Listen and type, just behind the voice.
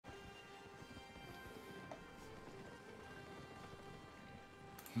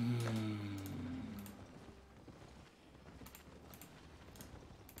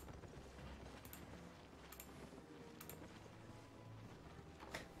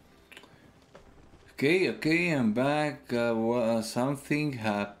Okay, I'm back. Something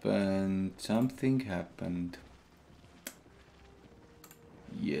happened.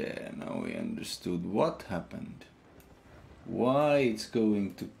 Yeah, now we understood what happened. Why it's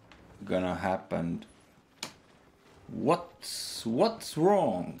gonna happen. What's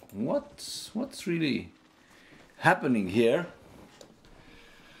wrong? What's really happening here?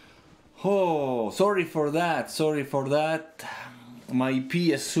 Oh, sorry for that. My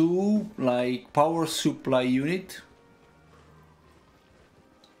PSU, like power supply unit.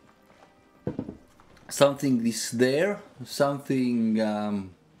 Something is there. Something,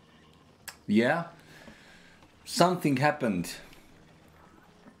 yeah. Something happened.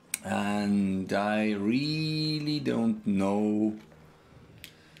 And I really don't know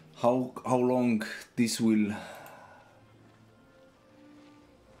how long this will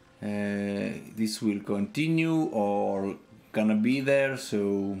continue or gonna be there.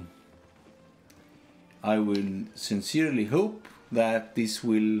 So I will sincerely hope that this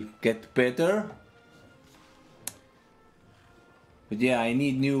will get better. But yeah, I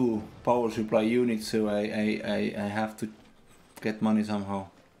need new power supply units, so I have to get money somehow.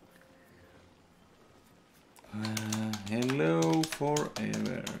 Hello for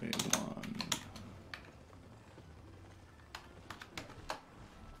everyone.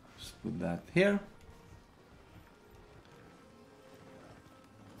 Just put that here.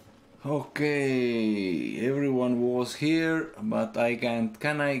 Okay, everyone was here, but I can't.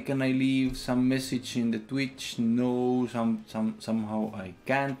 Can I leave some message in the Twitch? No, somehow I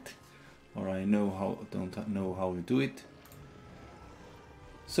can't, or I don't know how to do it.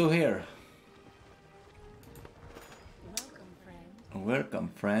 So here. Welcome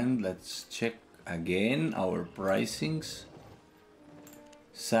friend. Let's check again our pricings.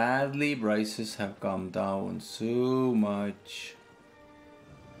 Sadly, prices have come down so much.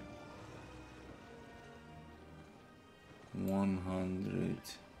 100.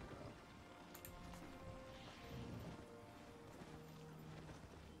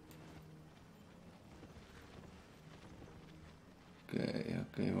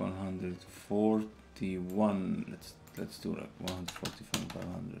 Okay, 141. Let's do like 145,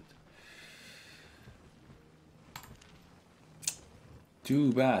 500.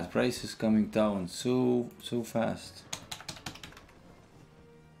 Too bad, prices coming down so fast.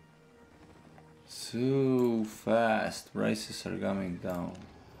 So fast, prices are coming down.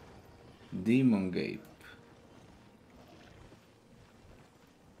 Demon Gape.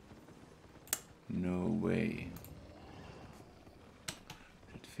 No way.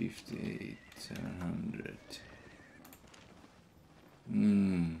 58, 700.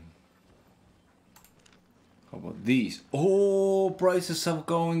 How about these? Oh, prices are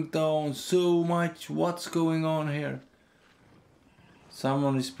going down so much. What's going on here?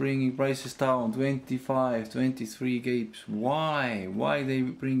 Someone is bringing prices down. 25, 23 gapes. Why? Why they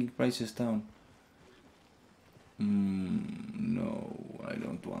bringing prices down? No, I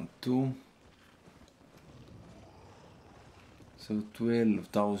don't want to. So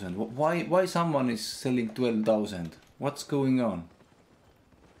 12,000. Why someone is selling 12,000? What's going on?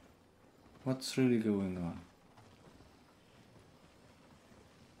 What's really going on?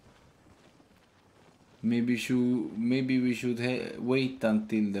 Maybe we should wait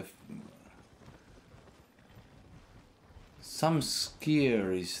until some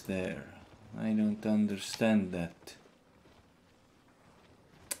scare is there. I don't understand that.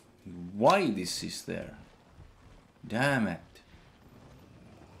 Why this is there? Damn it.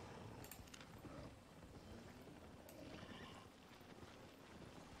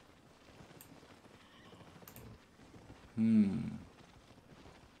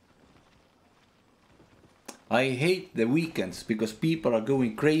 I hate the weekends because people are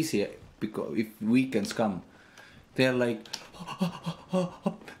going crazy because if weekends come. They're like,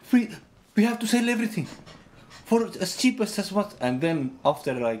 we have to sell everything for as cheap as what. And then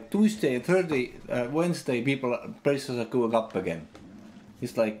after like Tuesday, Thursday, Wednesday, prices are going up again.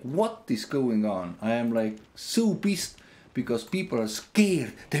 It's like, what is going on? I am like so pissed because people are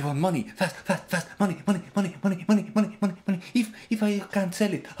scared. They want money, fast, money. If I can't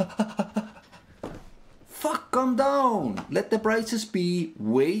sell it. Fuck, calm down. Let the prices be.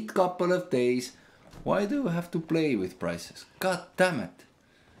 Wait couple of days. Why do I have to play with prices? God damn it.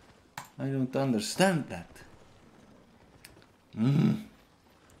 I don't understand that.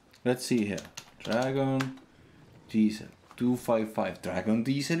 Let's see here. Dragon Diesel 255. Dragon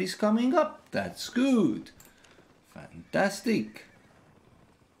Diesel is coming up. That's good. Fantastic.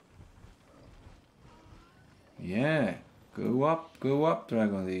 Yeah, go up,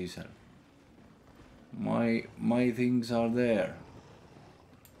 Dragon Diesel. My things are there.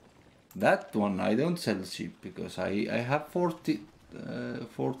 That one I don't sell cheap because I have 14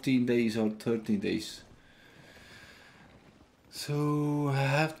 days or 13 days. So I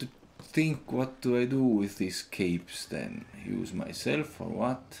have to think, what do I do with these capes then? Use myself or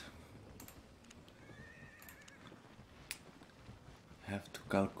what? Have to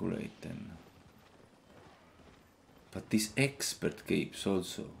calculate then. But these expert capes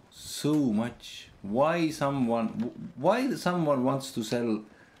also, so much. Why someone wants to sell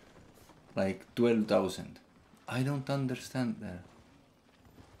like 12,000? I don't understand that.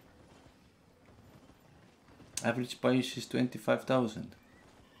 Average price is 25,000.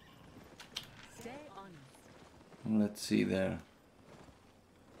 Let's see there.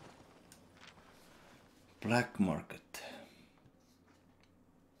 Black market.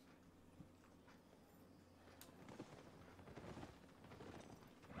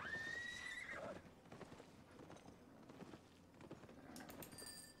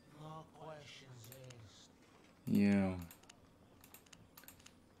 Yeah.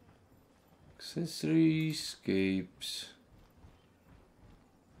 Accessories, capes.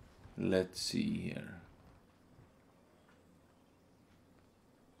 Let's see here.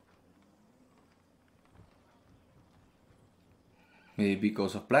 Maybe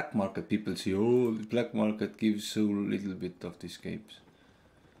because of black market, people see, oh, the black market gives so little bit of these capes,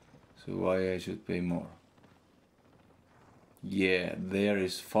 so why I should pay more. Yeah, there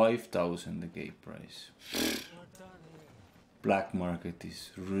is 5,000 the cape price. Black market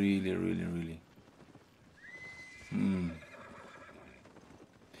is really.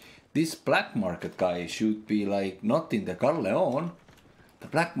 This black market guy should be like not in the Carleon. The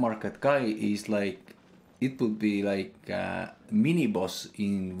black market guy is like, it would be like a mini boss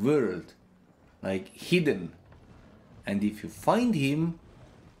in world, like hidden. And if you find him,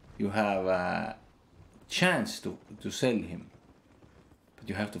 you have a chance to sell him. But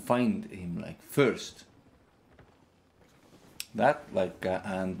you have to find him like first. That like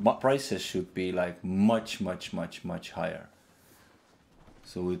and prices should be like much higher.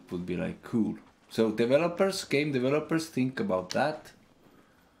 So it would be like cool. So developers, game developers, think about that.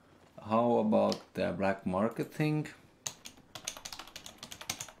 How about the black market thing?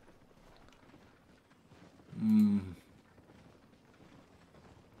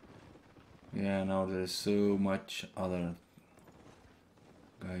 Yeah, now there's so much other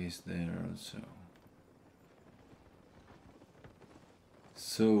guys there also.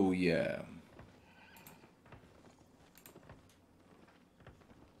 So yeah.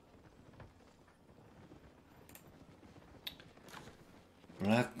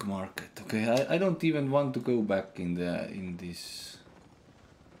 Black market. Okay, I don't even want to go back in this.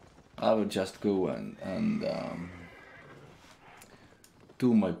 I will just go and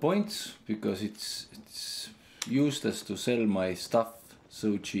do my points, because it's useless to sell my stuff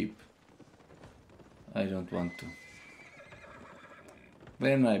so cheap. I don't want to.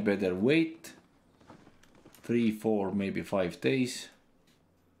 Then I better wait 3, 4, maybe 5 days,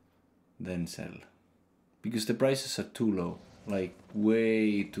 then sell, because the prices are too low. Like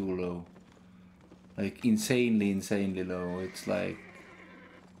way too low, like insanely low. It's like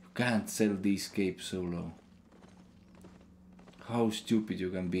you can't sell these capes so low. How stupid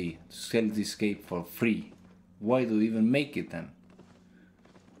you can be to sell this cape for free. Why do you even make it then?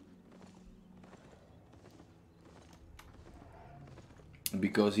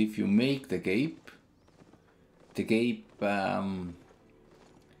 Because if you make the cape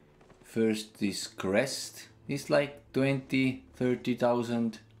first, this crest is like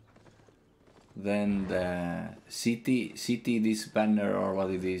 20,000-30,000. Then the city this banner or what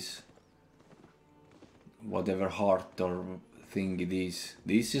it is, whatever heart or thing it is,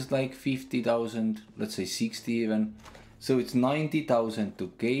 this is like 50,000, let's say 60 even. So it's 90,000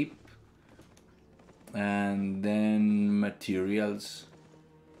 to cape, and then materials.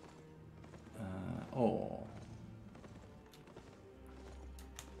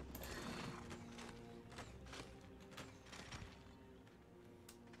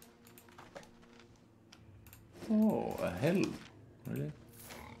 Oh, hell, really?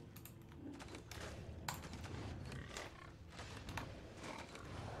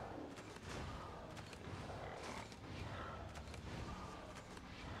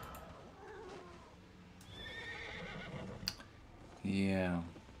 Yeah.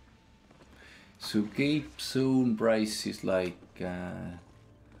 So cape zone price is like,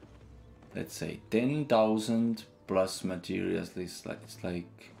 let's say 10,000 plus materials. It's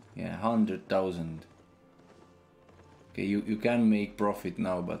like yeah, 100,000. Okay, you can make profit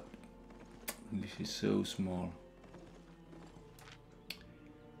now, but This is so small.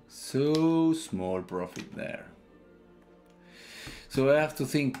 So small profit there. So I have to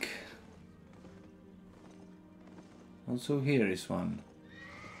think. Also here is one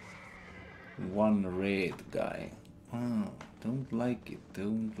red guy. Oh, don't like it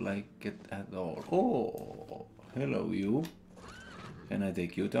at all. Oh, hello you. Can I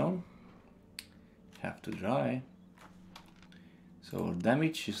take you down? Have to try. So our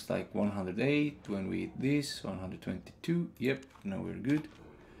damage is like 108 when we eat this, 122. Yep, now we're good.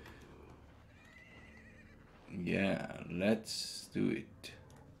 Yeah, let's do it.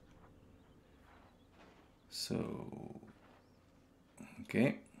 So,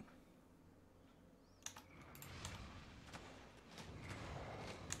 okay.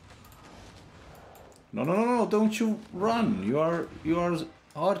 No, don't you run. You are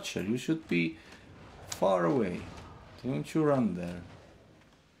archer. You should be far away. Don't you run there.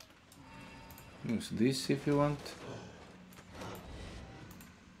 Use this if you want.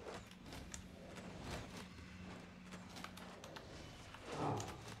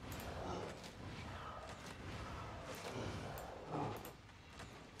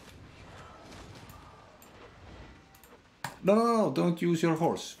 No, don't use your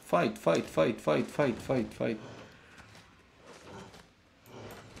horse. Fight.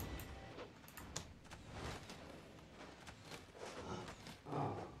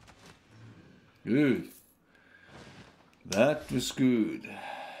 Good. That was good.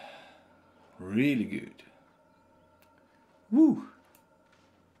 Really good. Woo.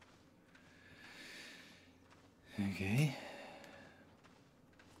 Okay.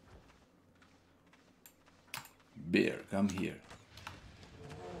 Bear, come here.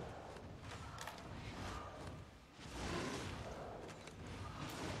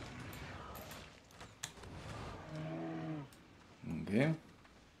 Okay.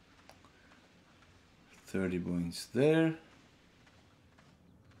 30 points there.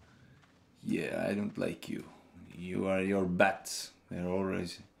 Yeah, I don't like you. You are your bats. They're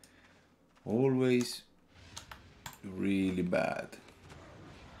always really bad.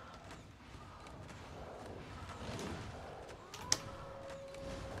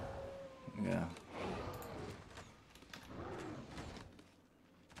 Yeah.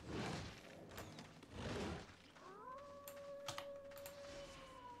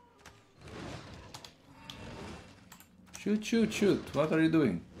 Shoot. What are you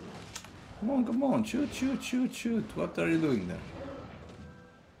doing? Come on. Shoot. What are you doing there?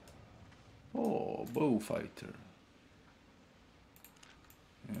 Oh, bow fighter.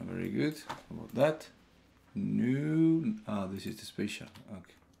 Yeah, very good. How about that? No. Ah, this is the special.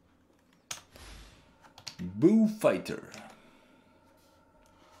 Okay. Bow fighter.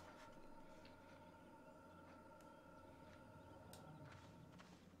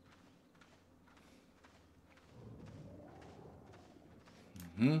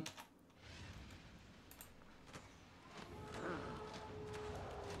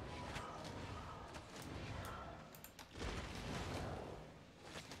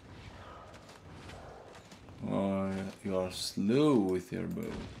 Oh, you are slow with your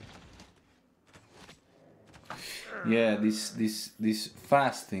bow. Yeah, this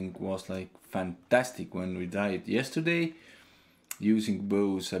fasting was like fantastic when we died yesterday, using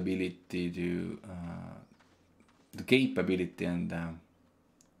bow's ability to the capability and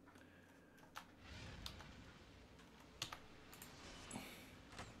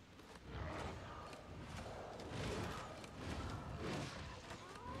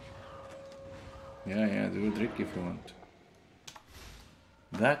yeah, do a trick if you want.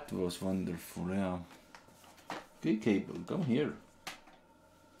 That was wonderful, yeah. Okay, Cable, come here.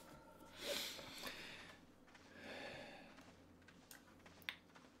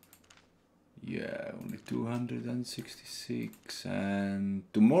 Yeah, only 266, and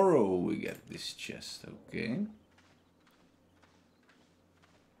tomorrow we get this chest, okay?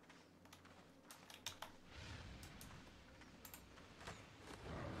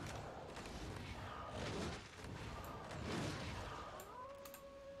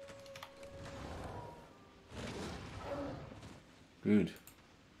 Good.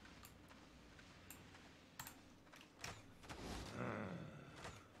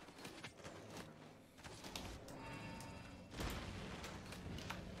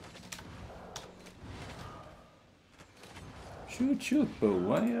 Shoot, Bo.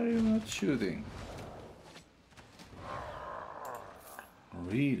 Why are you not shooting?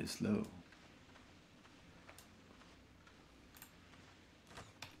 Really slow.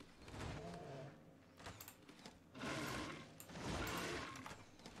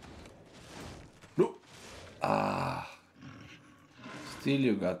 No. Ah. Still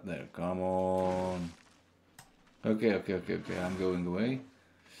you got there. Come on. Okay. I'm going away.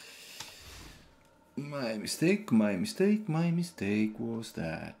 My mistake was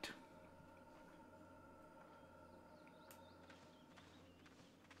that.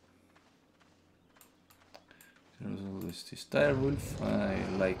 There's always this direwolf. I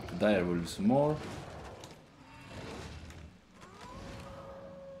like the direwolves more.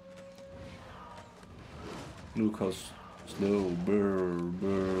 Look how slow. Brr.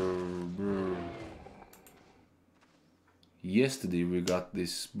 Yesterday we got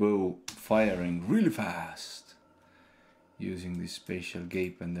this bow firing really fast. Using this spatial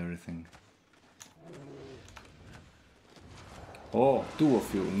gape and everything. Oh, 2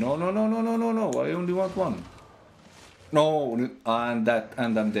 of you. No. I only want 1. No, and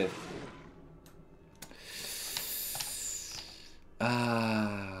I'm dead.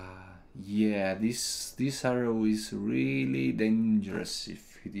 Yeah, this arrow is really dangerous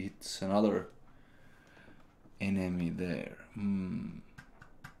if it hits another enemy there.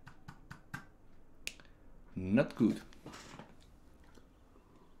 Not good.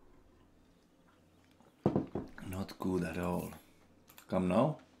 Not good at all. Come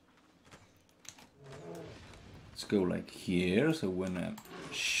now. Let's go like here, so when I'm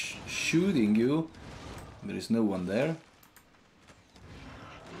shooting you, there is no one there.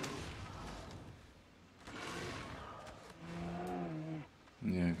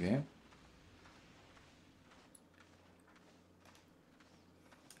 Okay.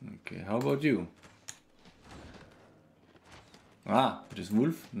 Okay, how about you? Ah, there is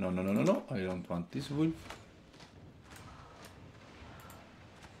wolf. No. I don't want this wolf.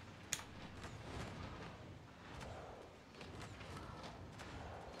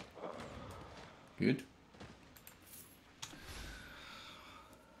 Good.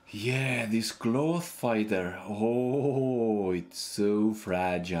 Yeah, this cloth fighter. Oh, it's so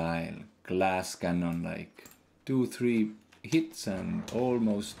fragile. Glass cannon, like 2-3 hits and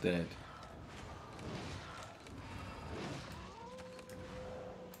almost dead.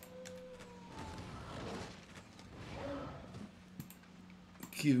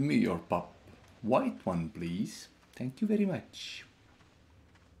 Give me your pup. White one, please. Thank you very much.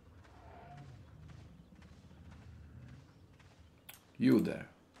 You there.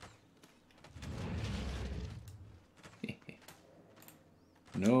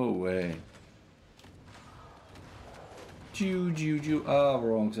 No way. Jew. Ah,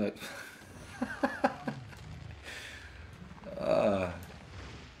 wrong side.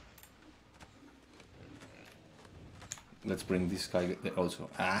 Let's bring this guy also.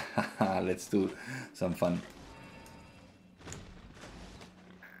 Let's do some fun.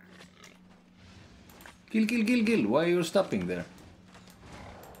 Kill. Why are you stopping there?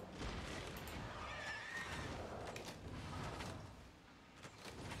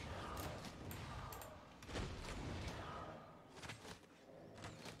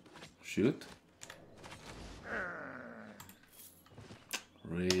 Shoot.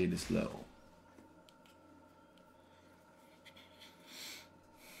 Really slow.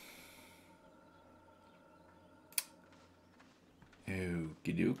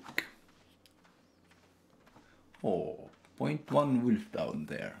 Okie doke. Oh, 0.1 wolf down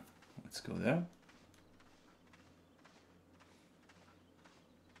there. Let's go there.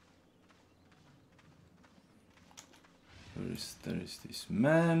 There is this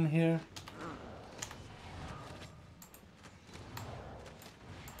man here.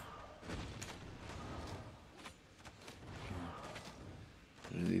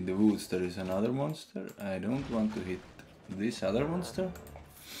 In the woods there is another monster. I don't want to hit this other monster.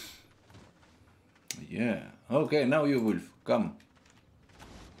 Yeah. Okay, now you wolf, come.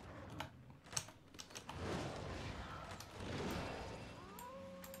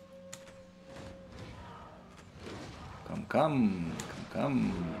 Come.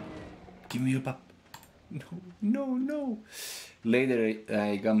 Give me your pup. No. Later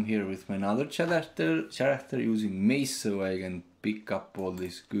I come here with my other character using mace so I can pick up all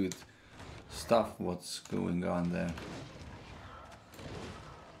this good stuff what's going on there.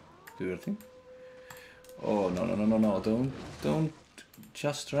 Do your thing. Oh no, don't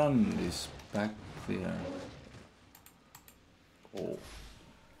just run this back there. Oh.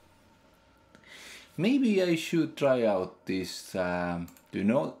 Maybe I should try out this, do you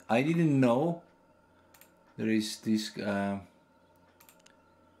know, I didn't know there is this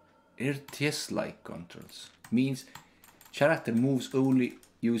RTS-like controls. Means character moves only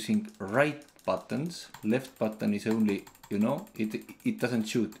using right buttons, left button is only, you know, it doesn't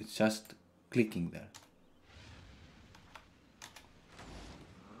shoot, it's just clicking there.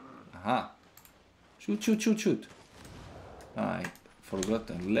 Aha. Shoot. I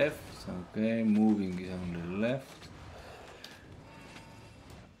forgotten left. Okay, moving is only left.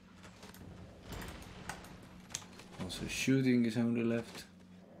 Also shooting is only left.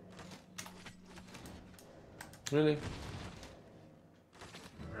 Really?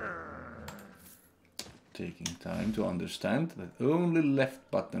 Taking time to understand that only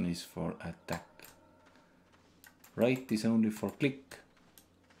left button is for attack. Right is only for click.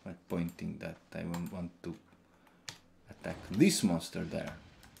 Like pointing that I want to attack this monster there.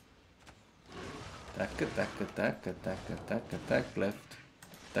 Attack, attack, attack, attack, attack, attack, left.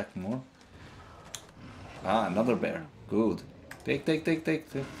 Attack more. Ah, another bear. Good. Take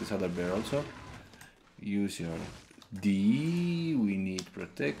this other bear also. Use your D. We need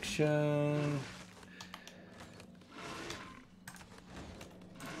protection.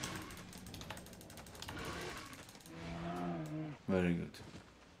 Very good.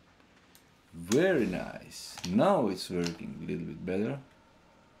 Very nice. Now it's working a little bit better.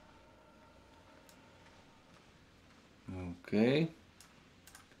 Okay.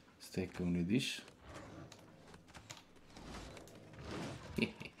 Let's take only this.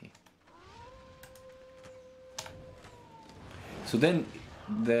 So then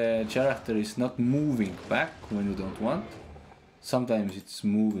the character is not moving back when you don't want. Sometimes it's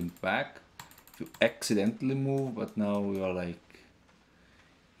moving back if you accidentally move, but now you are like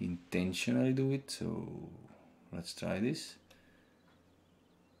intentionally do it. So let's try this.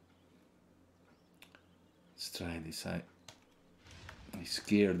 Let's try this. I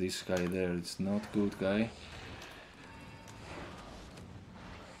scared this guy there. It's not good guy.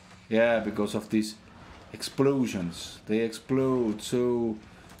 Yeah, because of these explosions. They explode so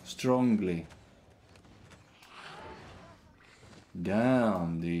strongly.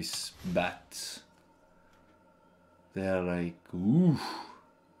 Damn, these bats. They are like, ooh,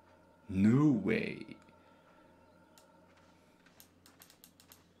 no way.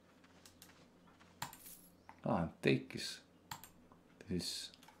 Ah, take this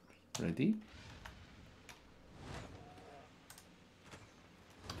ready.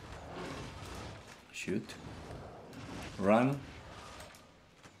 Shoot. Run.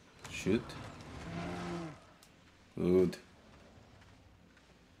 Shoot. Good.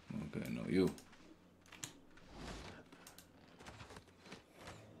 Okay, no, you.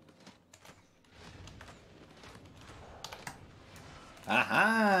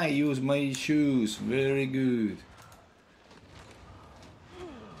 Aha! Use my shoes. Very good.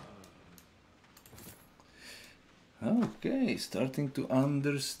 Okay, starting to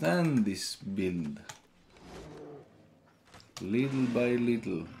understand this build. Little by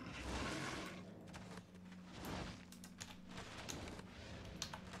little.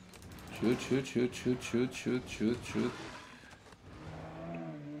 Shoot, shoot, shoot, shoot, shoot, shoot, shoot, shoot.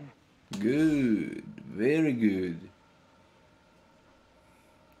 Good. Very good.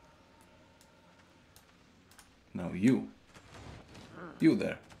 Now you. You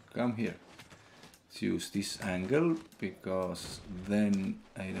there. Come here. Let's use this angle because then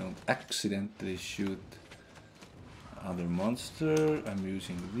I don't accidentally shoot other monster. I'm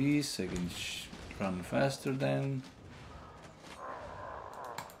using this. I can run faster then.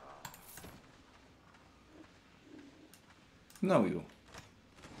 Now you.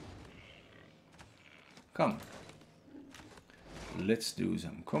 Come. Let's do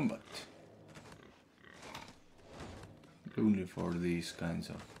some combat. Only for these kinds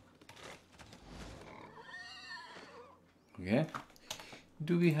of. Okay.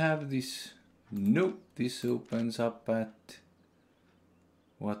 Do we have this? Nope. This opens up at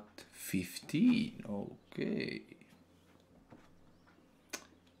what? 15. Okay.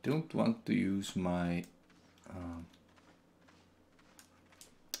 Don't want to use my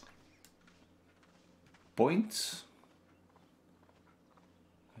points.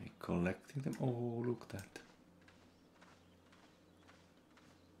 I collecting them. Oh, look at that.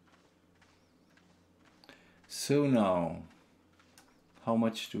 So now, how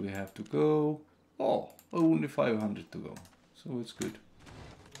much do we have to go? Oh, only 500 to go. So it's good.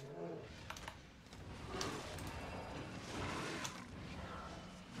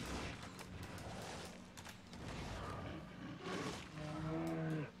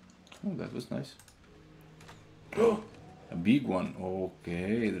 Oh, that was nice. Oh, a big one.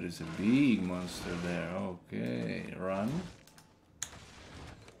 Okay, there is a big monster there. Okay, run.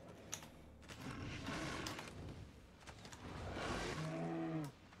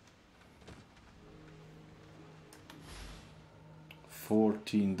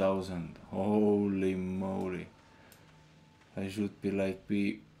 $14,000. Holy moly. I should be like,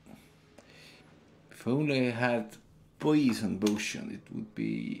 if only I had poison potion. It would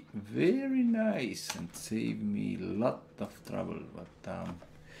be very nice and save me a lot of trouble, but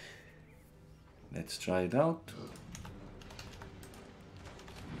let's try it out.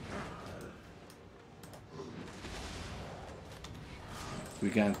 We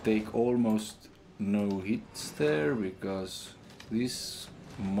can take almost no hits there because this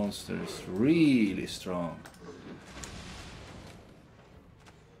monster is really strong.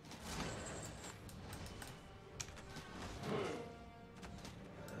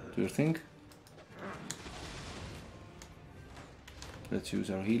 Do you think? Let's use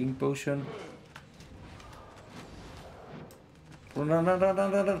our healing potion. Run, run, run, run,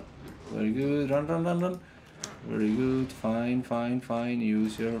 run, run, run. Very good. Run, run, run, run. Very good. Fine, fine, fine.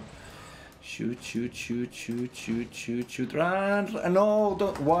 Use your shoot, shoot, shoot, shoot, shoot, shoot, shoot. Run! No,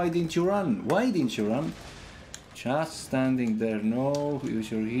 don't. Why didn't you run? Why didn't you run? Just standing there. No.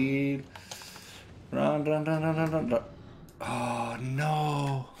 Use your heal. Run, run, run, run, run, run, run. Oh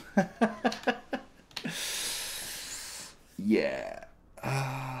no. Yeah.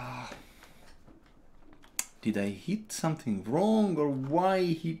 Did I hit something wrong, or why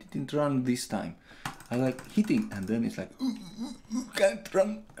he didn't run this time? I like hitting and then it's like can't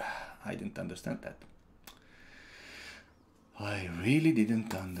run. I didn't understand that. I really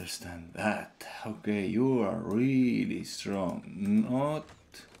didn't understand that. Okay, you are really strong. Not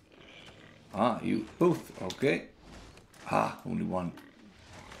you both. Okay. Only one.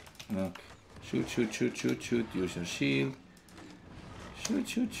 Okay. Shoot, shoot, shoot, shoot, shoot. Use your shield. Shoot,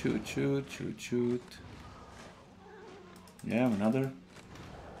 shoot, shoot, shoot, shoot, shoot. Yeah, another.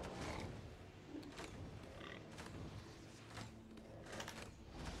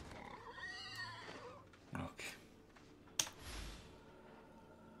 Okay.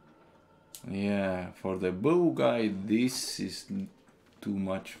 Yeah, for the bow guy, this is too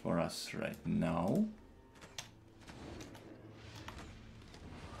much for us right now.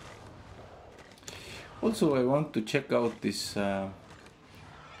 Also, I want to check out this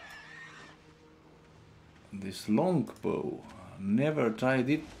this longbow. Never tried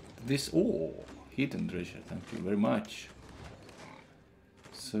it. This hidden treasure. Thank you very much.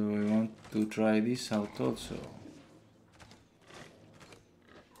 So I want to try this out also.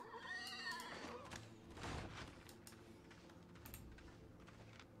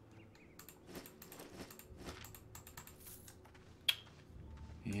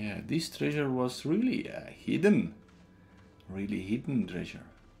 Yeah, this treasure was really hidden. Really hidden treasure.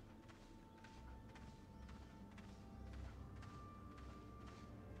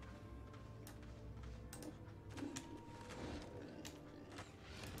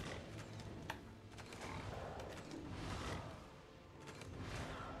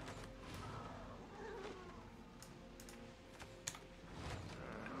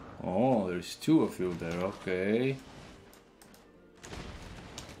 Oh, there's two of you there, okay.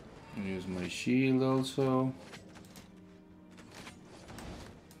 Use my shield also.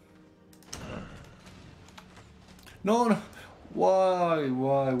 No, no. Why?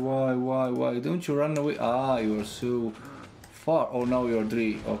 Don't you run away? You are so far. Oh, now you're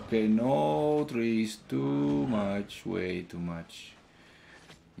three. Okay, no, three is too much. Way too much.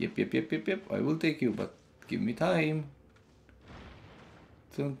 Yep. I will take you, but give me time.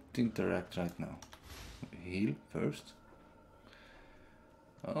 Don't interact right now. Heal first.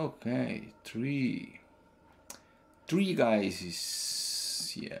 Okay, three guys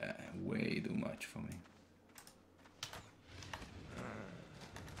is, yeah, way too much for me.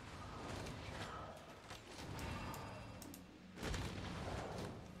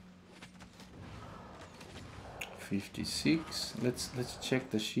 $56. Let's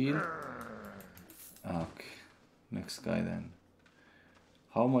check the shield. Okay, next guy then.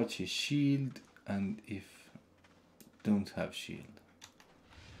 How much is shield, and if don't have shield?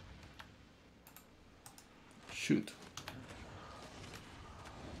 Shoot.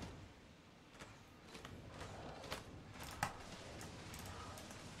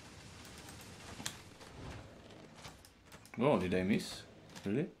 Oh, did I miss?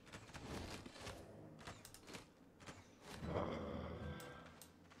 Really?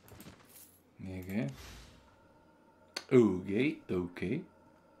 Okay.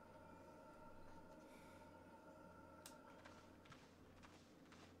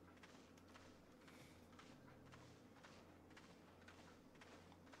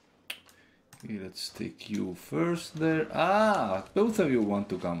 Okay, let's take you first there. Both of you want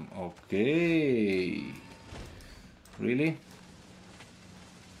to come. Okay. Really?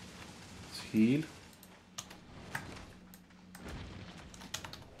 Let's heal.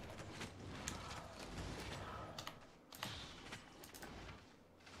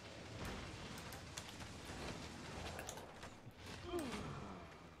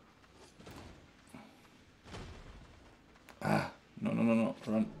 no,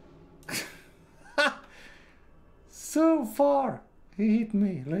 run. So far, he hit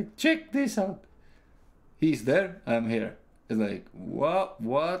me. Like, check this out. He's there, I'm here. It's like, what?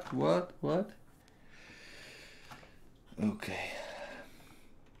 Okay.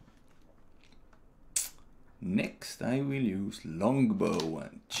 Next, I will use longbow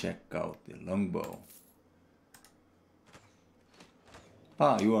and check out the longbow.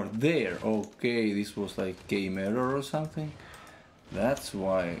 Ah, you are there. Okay, this was like game error or something. That's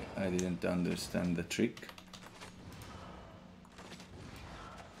why I didn't understand the trick.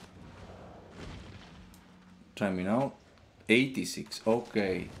 Try me now. 86.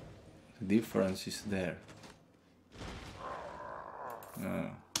 Okay, the difference is there.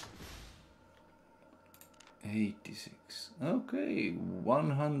 86. Okay,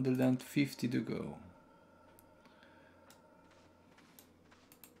 150 to go.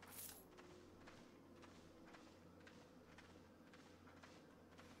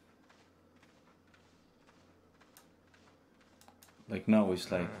 Like now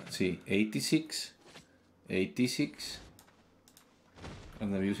it's like, see, 86, 86,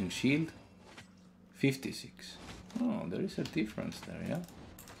 and I'm using shield, 56. Oh, there is a difference there, yeah?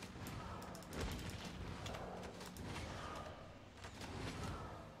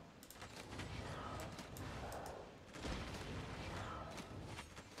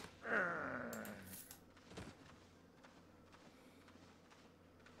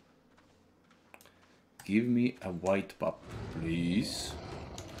 Give me a white pup, please.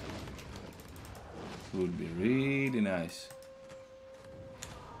 Would be really nice.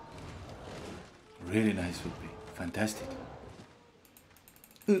 Really nice would be. Fantastic.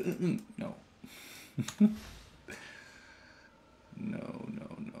 No. No.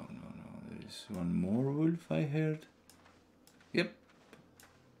 There is one more wolf I heard. Yep.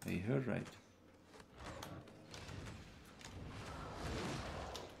 I heard right.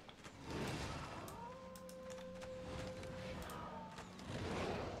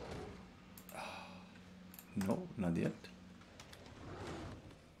 No, not yet.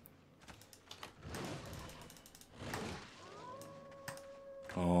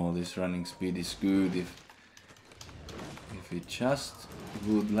 Oh, this running speed is good. If it just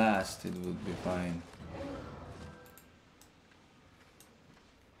would last, it would be fine.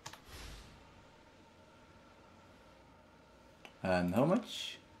 And how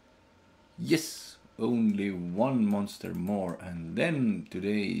much? Yes, only one monster more, and then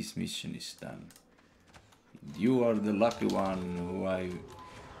today's mission is done. You are the lucky one who I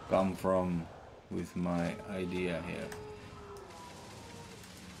come from with my idea here.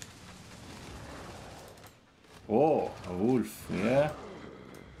 Oh, a wolf, yeah.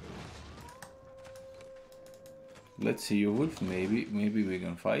 Let's see a wolf, maybe we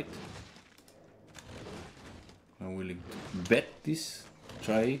can fight. I'm willing to bet this.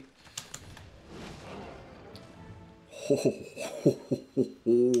 Try.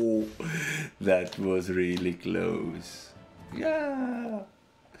 Oh, that was really close. Yeah.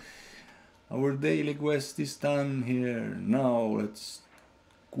 Our daily quest is done here. Now let's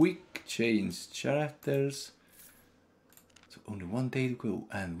quick change chapters. So only one day to go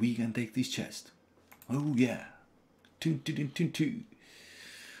and we can take this chest. Oh yeah.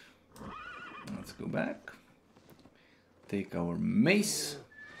 Let's go back. Take our mace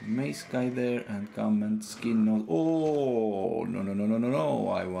guy there and come and skin all. Oh, no.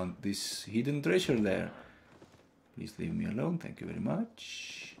 I want this hidden treasure there. Please leave me alone. Thank you very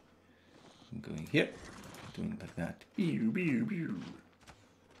much. I'm going here. Doing like that.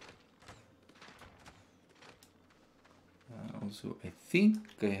 Also, I think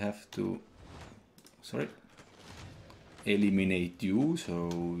I have to, sorry, eliminate you so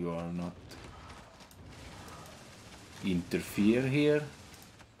you are not interfere here.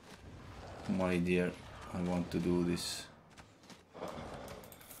 My dear, I want to do this.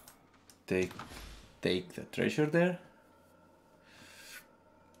 Take the treasure there.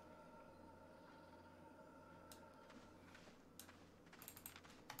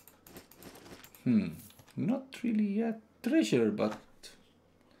 Not really a treasure, but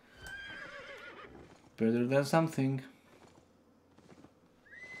better than something.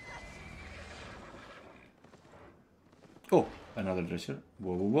 Oh, another treasure.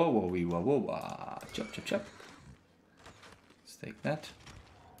 Whoa. Chop. Let's take that.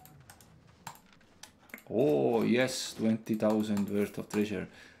 Oh, yes, 20,000 worth of treasure.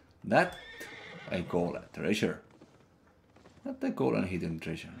 That I call a treasure. That I call a hidden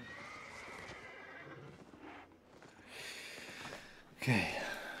treasure. Okay.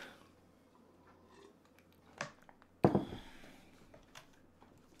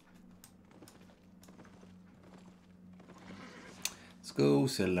 Let's Let's go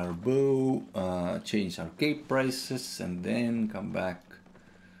sell our bow, change our cape prices, and then come back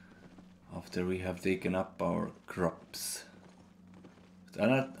after we have taken up our crops.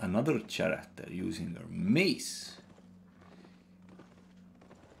 Another character using our mace.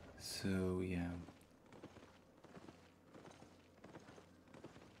 So yeah.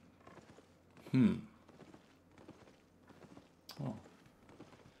 Oh.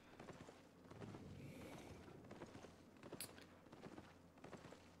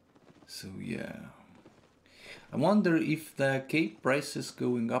 So yeah. I wonder if the cape price is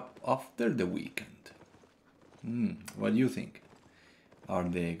going up after the weekend. What do you think? Are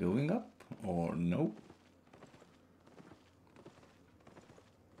they going up or no?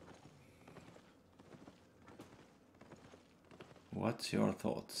 What's your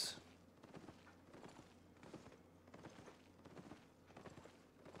thoughts?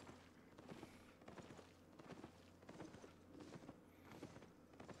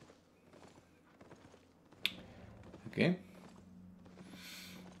 Okay.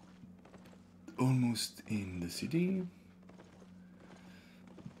 Almost in the city.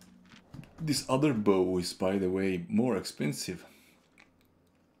 This other bow is, by the way, more expensive.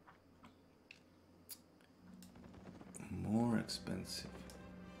 More expensive.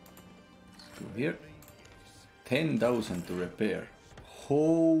 Let's go here. 10,000 to repair.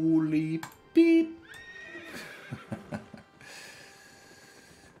 Holy beep!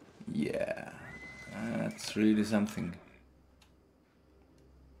 Yeah, that's really something.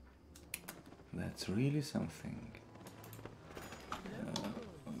 That's really something.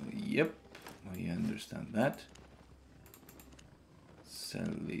 Yep, I understand that.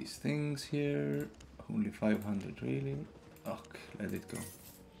 Sell these things here. Only 500 really. Okay, let it go.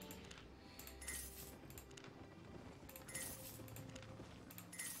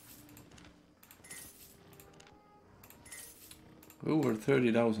 Over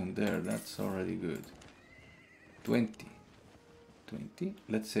 30,000 there, that's already good. 20.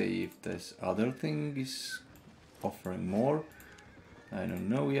 Let's say if this other thing is offering more. I don't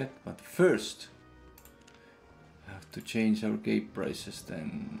know yet, but first I have to change our cape prices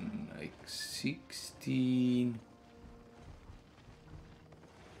then, like 16.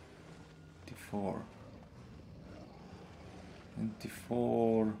 24.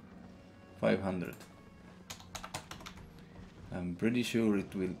 500. I'm pretty sure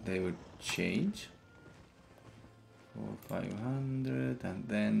they will change for 500, and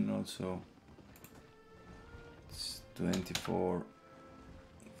then also it's 24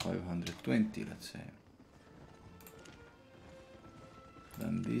 520, let's say.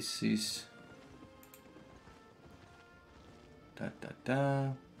 Then this is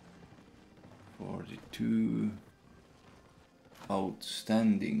 42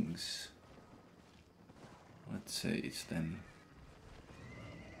 outstandings. Let's say it's then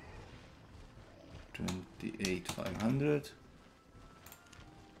 28,500.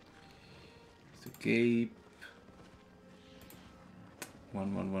 The cape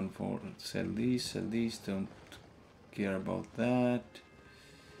 1114. Sell these. Don't care about that.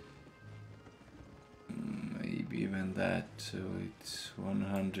 Maybe even that. So it's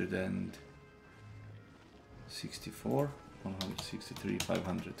 164, 163,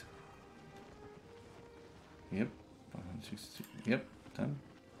 500. Yep, 163. Yep, done.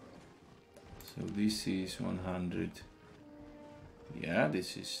 So this is 100. Yeah,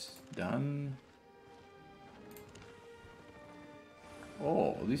 this is done.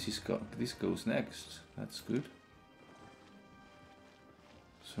 Oh, this goes next. That's good.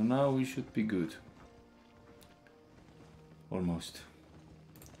 So now we should be good. Almost.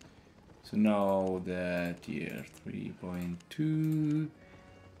 So now that year 3.2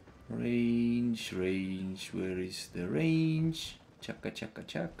 range, where is the range?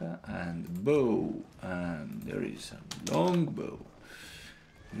 Chaka, and bow, and there is a long bow.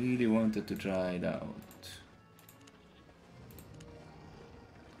 Really wanted to try it out.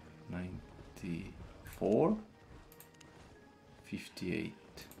 94, 58,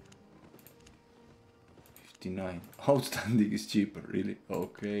 59. Outstanding is cheaper, really?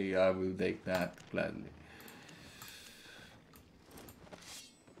 Okay, I will take that gladly.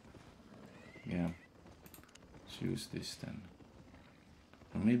 Yeah, choose this then.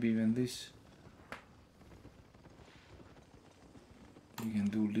 Or maybe even this. We can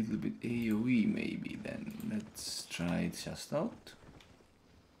do a little bit AoE maybe then. Let's try it just out.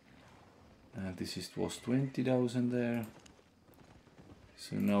 This was 20,000 there.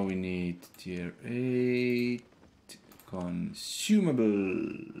 So now we need tier 8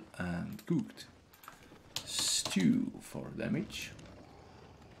 consumable and cooked stew for damage.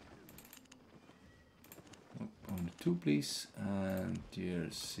 Oh, only 2 please, and tier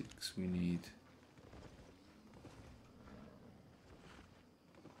 6 we need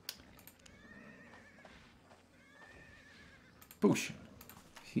potion,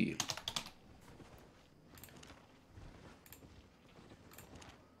 heal.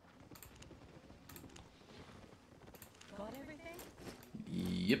 Got everything?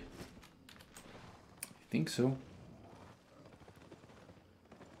 Yep, I think so.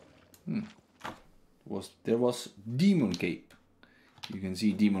 There was demon cape. You can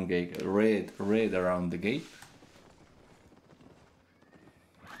see demon cape red around the cape.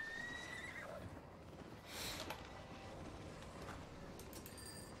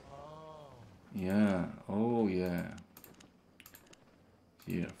 Yeah, oh yeah.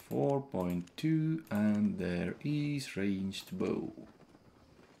 Here 4.2 and there is ranged bow.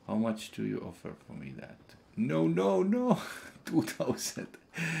 How much do you offer for me that? No, no, no. 2000.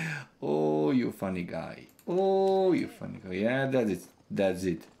 Oh, you funny guy. Oh, you funny guy. Yeah, that's it. That's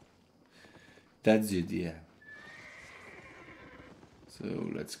it. That's it, yeah. So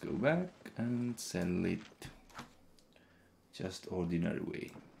let's go back and sell it. Just ordinary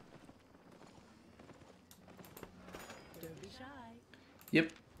way. Don't be shy.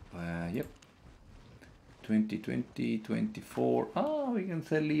 Yep. Yep. 2020, 24. Oh, we can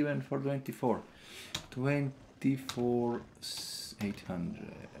sell even for 24. 24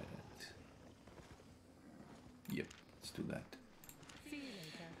 800. Yep, let's do that. See you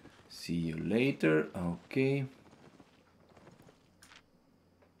later. See you later. Okay.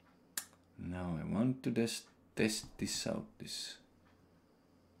 Now I want to test this out. This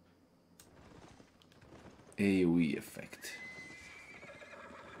AoE effect.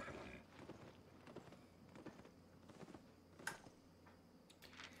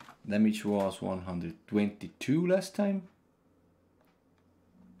 Damage was 122 last time.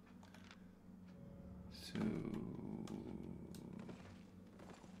 So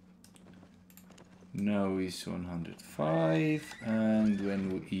now is 105, and when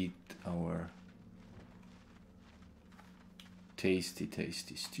we eat our tasty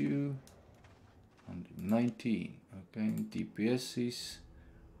stew, 119. Okay, DPS is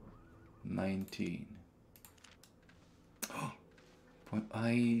 19. But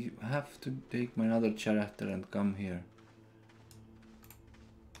I have to take my other character and come here.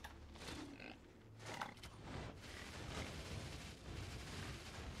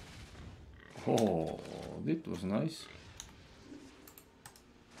 Oh, that was nice.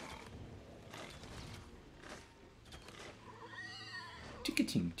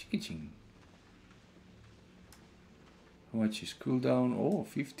 Ticketing. How much is cooldown? Oh,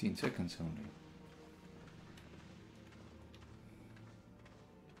 15 seconds only.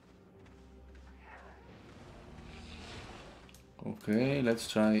 Okay, let's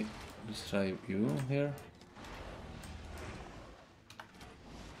try you here.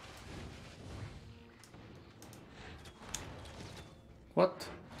 What?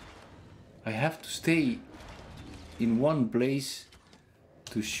 I have to stay in one place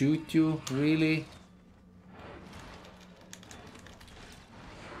to shoot you, really?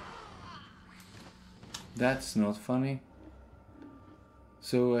 That's not funny.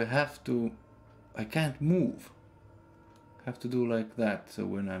 So I can't move. I have to do like that. So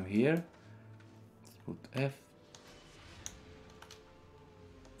when I'm here, put F.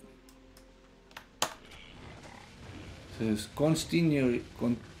 So it's continually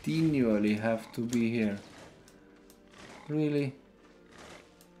have to be here. Really?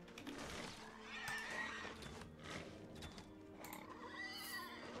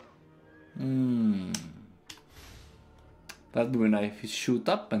 That when I shoot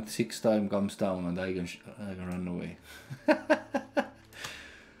up and 6 times comes down and I can run away.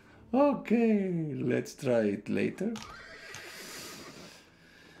 Okay, let's try it later.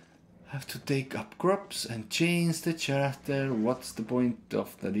 Have to take up crops and change the character. What's the point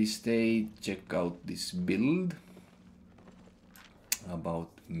of this day? Check out this build about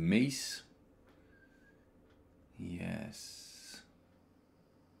mace. Yes.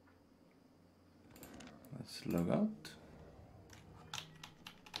 Let's log out.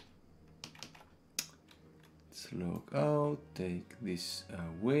 Let's log out. Take this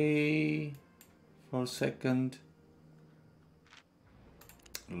away for a second.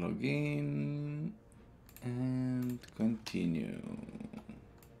 Log in and continue.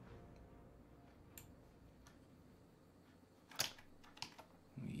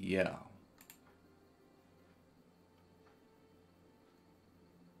 Yeah.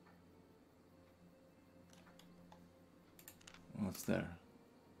 What's there?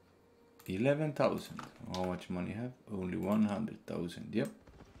 11,000. How much money you have? Only 100,000. Yep.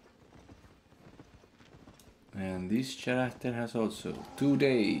 And this character has also 2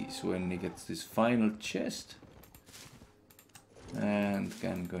 days when he gets this final chest. And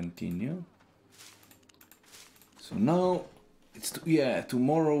can continue. So now it's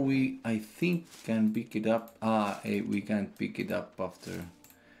tomorrow I think can pick it up. We can't pick it up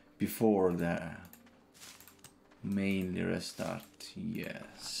before the mainly restart. Yeah,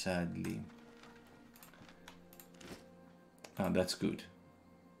 sadly. That's good.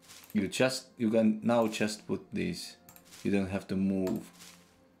 You can now just put this. You don't have to move.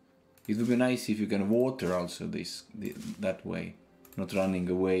 It would be nice if you can water also that way, not running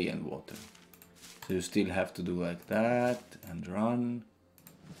away and water. So you still have to do like that and run.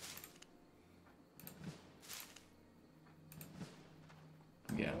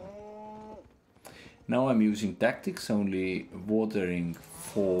 Yeah. Now I'm using tactics, only watering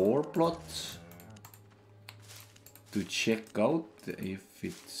 4 plots to check out if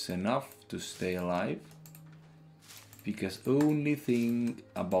it's enough to stay alive. Because only thing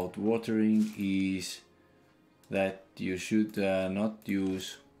about watering is that you should not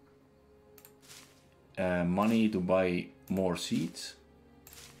use money to buy more seeds.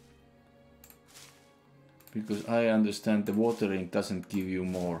 Because I understand the watering doesn't give you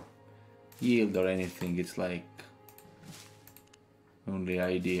more yield or anything, it's like only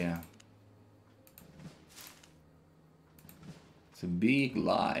idea. It's a big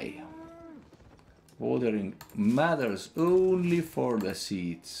lie. Watering matters only for the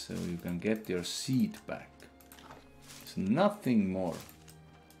seeds, so you can get your seed back. It's nothing more.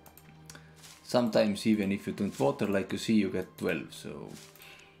 Sometimes even if you don't water, like you see, you get 12, so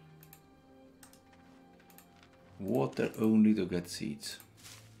water only to get seeds.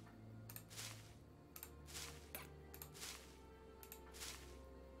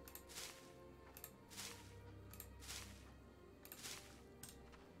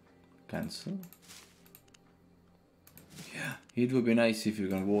 Cancel. Yeah, it would be nice if you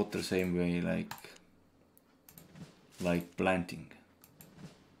can water same way like planting.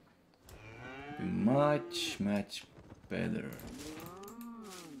 Be much better.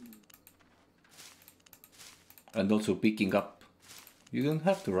 And also picking up. You don't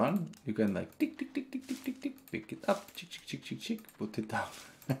have to run. You can like tick tick tick tick tick tick tick, pick it up, chick chick chick chick chick, put it down.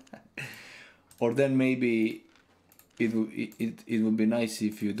 Or then maybe it would be nice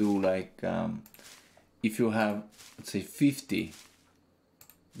if you do like if you have, let's say, 50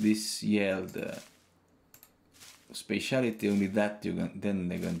 this yield speciality, only that then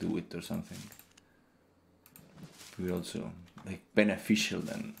they can do it or something. It will also like beneficial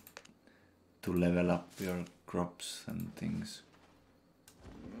then to level up your crops and things.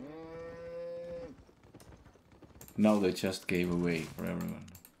 Now they just gave away for everyone.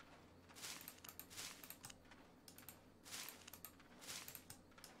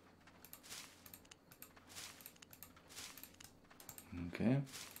 Okay.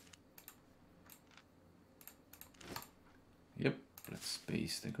 Yep, let's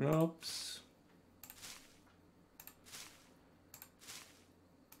space the crops.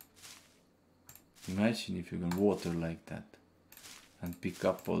 Imagine if you can water like that and pick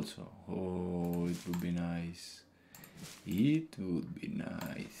up also. Oh, it would be nice. It would be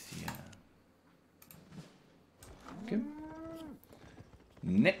nice, yeah. Okay.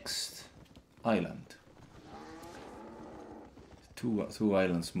 Next island. Two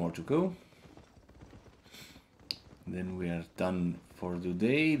islands more to go. Then we are done for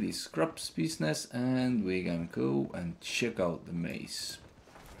today, this crops business, and we can go and check out the maze.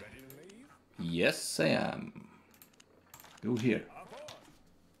 Ready to leave? Yes, I am. Go here.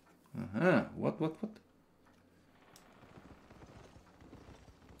 What? What?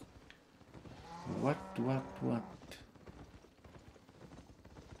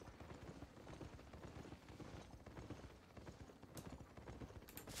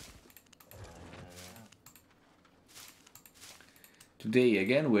 Today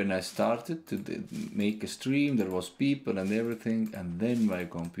again, when I started to make a stream, there was people and everything, and then my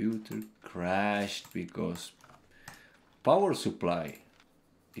computer crashed because power supply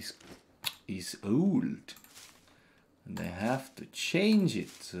is old and I have to change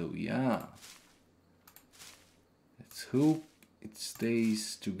it. So yeah, let's hope it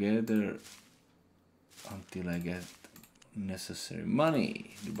stays together until I get necessary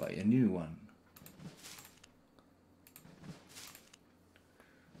money to buy a new one.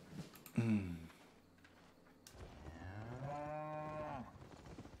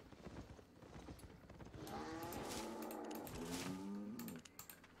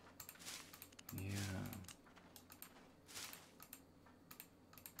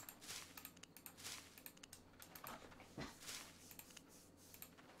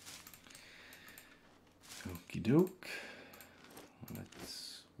 Okie doke.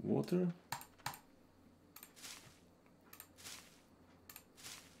 Let's water.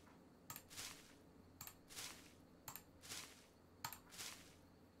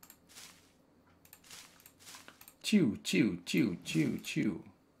 Chew, chew, chew, chew, chew.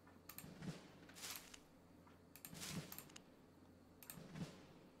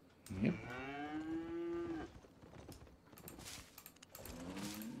 Yep.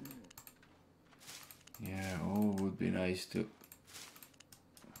 Yeah, oh, would be nice to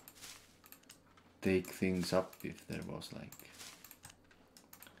take things up if there was like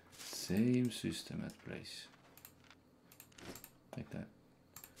same system at place. Like that.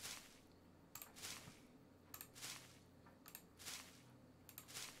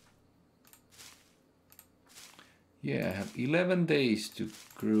 Yeah, I have 11 days to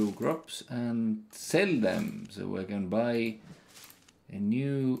grow crops and sell them, so I can buy a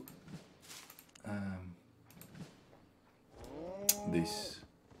new this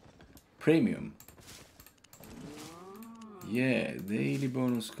premium. Yeah, daily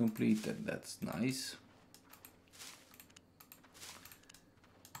bonus completed, that's nice.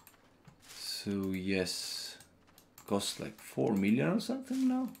 So yes, costs like 4 million or something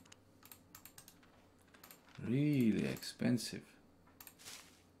now. Really expensive.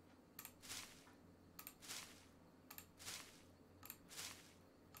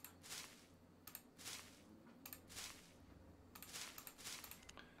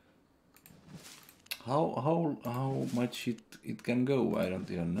 How much it can go? I don't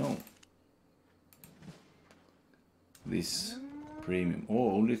even know. This premium.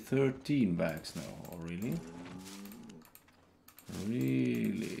 Oh, only 13 bags now. Oh, really?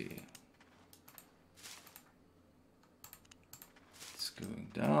 Really? It's going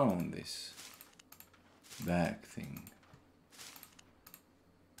down, this bag thing.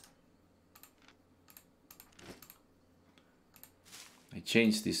 I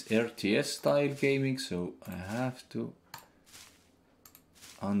changed this RTS style gaming, so I have to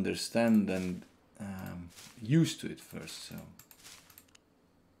understand and used to it first. So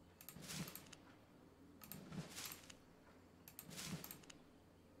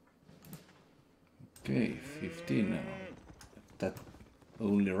okay, 15 now. That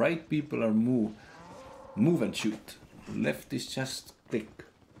only right people are move and shoot. Left is just click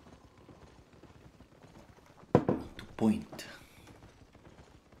to point.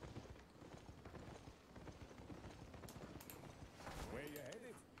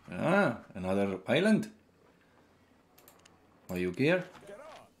 Ah, another island. Are you here?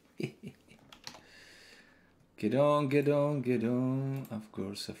 Get on, get on, get on. Of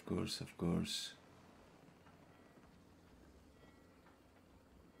course, of course, of course.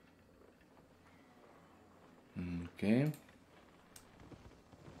 Okay.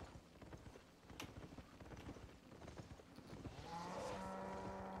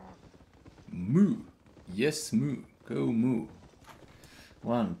 Moo. Yes, moo. Go moo.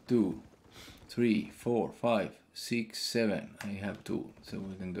 1, 2, 3, 4, 5, 6, 7. I have 2, so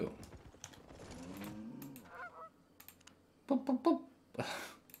we can go. Pop, pop, pop.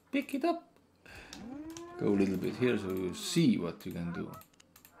 Pick it up. Go a little bit here so you see what you can do.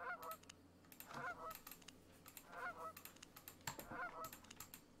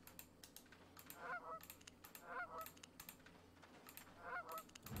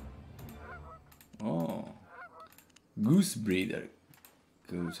 Oh, goose breeder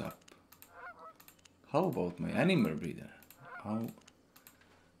goes up. How about my animal breeder? How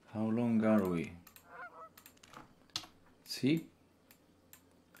long are we? See,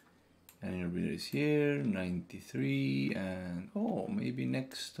 animal breeder is here, 93, and oh, maybe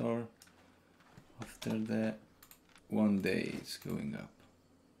next or after that 1 day it's going up.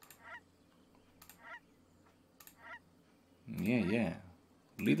 Yeah.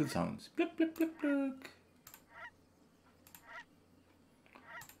 Little sounds. Pluck, pluck, pluck, pluck.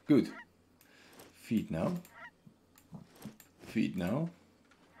 Good. Feed now. Feed now.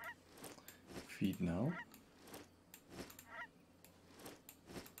 Feed now.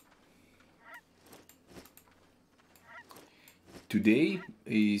 Today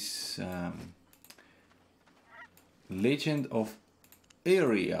is Legend of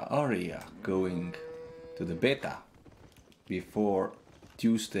Aria going to the beta before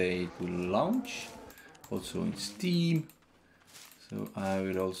Tuesday it will launch, also in Steam. So I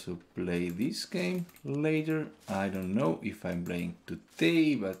will also play this game later. I don't know if I'm playing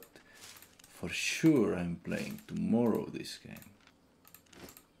today, but for sure I'm playing tomorrow this game.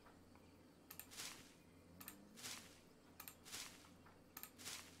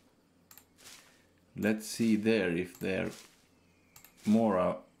 Let's see there if there are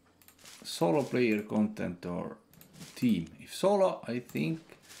more solo player content or team. If solo, I think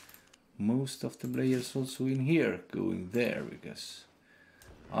most of the players also in here going there, because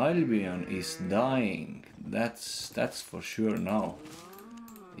Albion is dying. That's for sure now.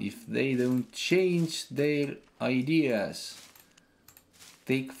 If they don't change their ideas,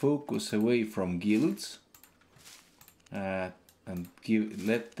 take focus away from guilds, and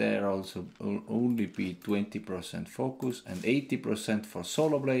let there also only be 20% focus and 80% for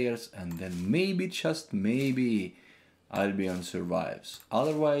solo players, and then maybe, just maybe, Albion survives.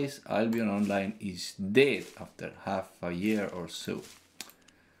 Otherwise, Albion Online is dead after half a year or so.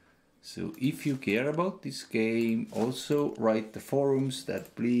 So if you care about this game, also write the forums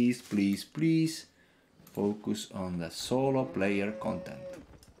that please, please, please focus on the solo player content.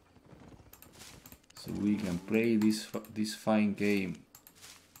 So we can play this fine game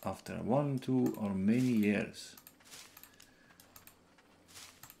after 1, 2 or many years.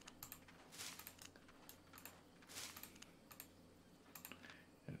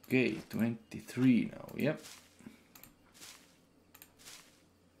 Okay, 23 now, yep.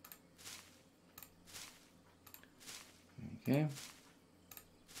 Okay.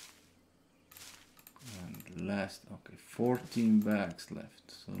 And last, okay, 14 bags left.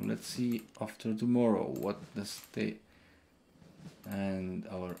 So let's see after tomorrow what does they. And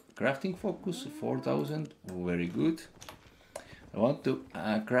our crafting focus 4000, very good. I want to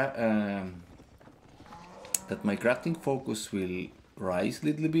that my crafting focus will rise a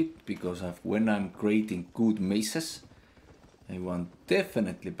little bit, because of when I'm creating good maces, I want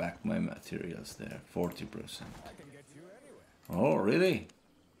definitely back my materials there, 40%. Oh, really?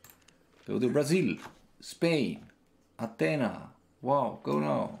 Go to Brazil, Spain, Athena. Wow, go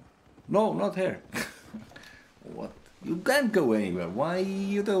now. No, not here. What? You can't go anywhere. Why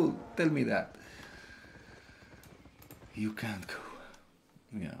you don't tell me that? You can't go.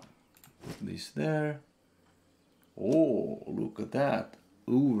 Yeah. Put this there. Oh, look at that.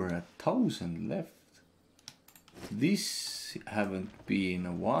 Over 1,000 left. This haven't been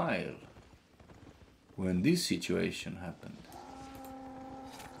a while when this situation happened.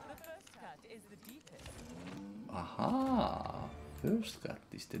 Aha, first cut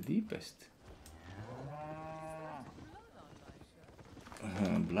is the deepest.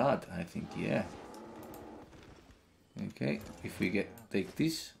 Blood, I think, yeah. Okay, if we take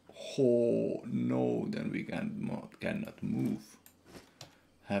this. Oh no, then we cannot move.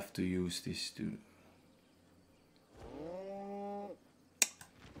 Have to use this to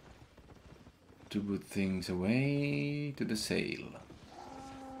put things away to the sale.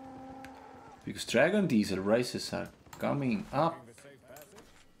 Because Dragon Diesel prices are coming up.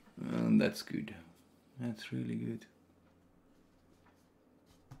 And that's good. That's really good.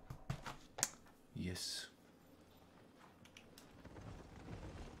 Yes.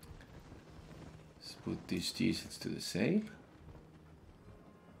 Let's put these diesels to the sale.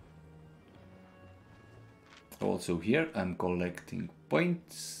 Also here I'm collecting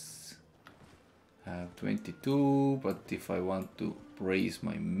points. I have 22, but if I want to raise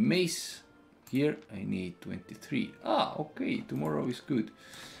my mace, here I need 23. Ah, okay, tomorrow is good.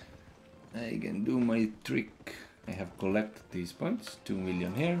 I can do my trick. I have collected these points, 2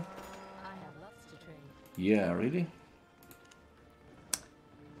 million here. I have lots to trade. Yeah, really?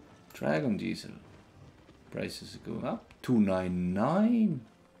 Dragon Diesel. Prices are going up. 299.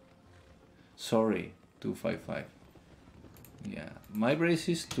 Sorry, 255. Yeah, my price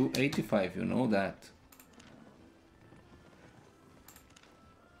is 285, you know that.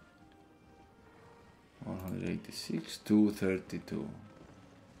 $186, 232.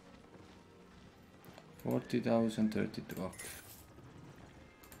 40,032. Okay.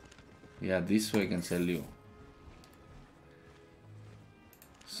 Yeah, this way I can sell you.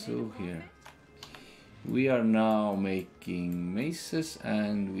 So here we are now making maces,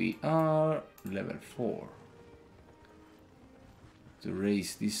 and we are level 4. To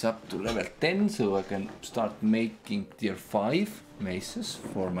raise this up to level 10 so I can start making tier 5 maces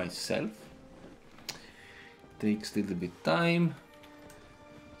for myself. Takes a little bit time.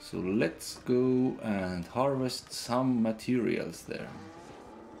 So let's go and harvest some materials there.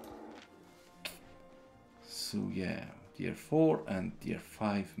 So yeah, tier 4 and tier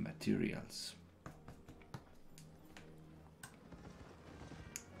 5 materials.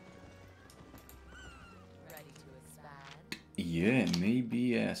 Ready to expand? Yeah, maybe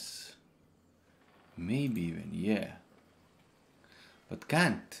yes. Maybe even, yeah. But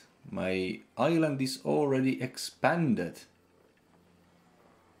can't. My island is already expanded.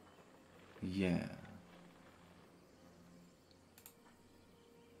 Yeah.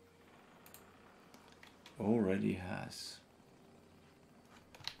 Already has.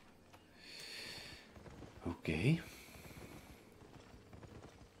 Okay.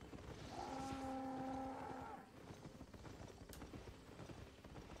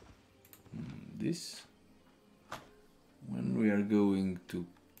 This. When we are going to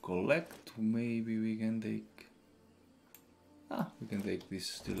collect, maybe we can take. We can take this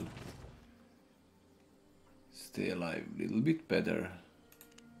still. Stay alive a little bit better.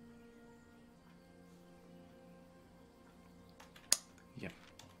 Yep.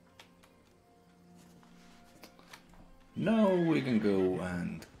 Now we can go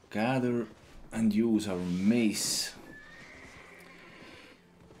and gather and use our mace.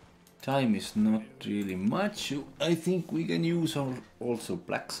 Time is not really much. I think we can use our also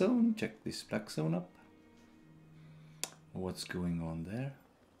black zone. Check this black zone up. What's going on there?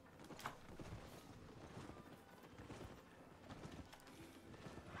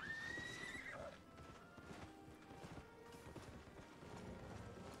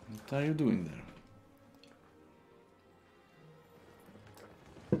 What are you doing there?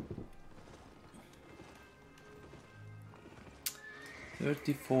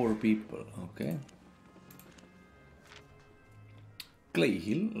 "34 people, okay. Clay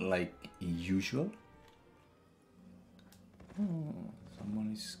Hill, like usual. Oh,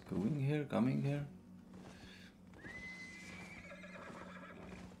 someone is going here, coming here.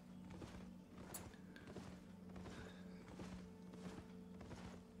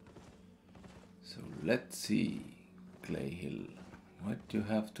 So let's see, Clay Hill, what do you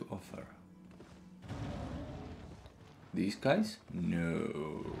have to offer? These guys?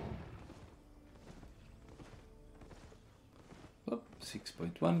 No. Oh,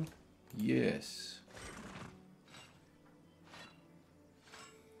 6.1. Yes.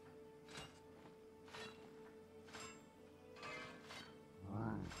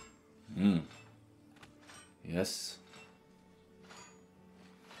 Yes.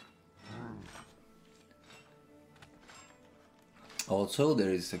 Also,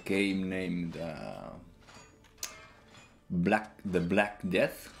 there is a game named the Black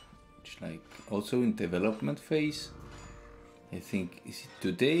Death, which like also in development phase. I think is it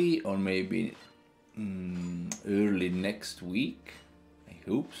today or maybe early next week. I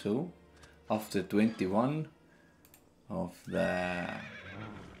hope so. After 21 of the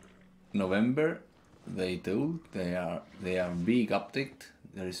November, they told they are big update.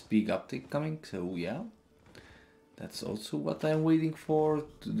 There is big update coming. So yeah, that's also what I'm waiting for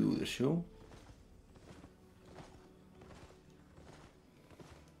to do the show.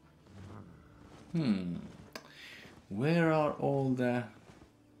 Where are all the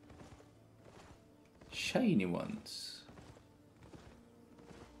shiny ones?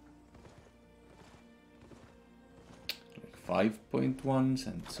 Like 5.1s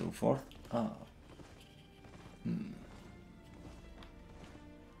and so forth.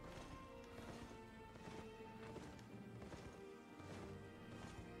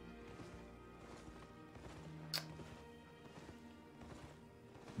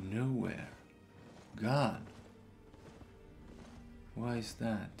 Nowhere. God. Why is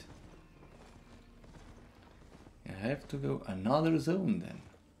that? I have to go another zone then.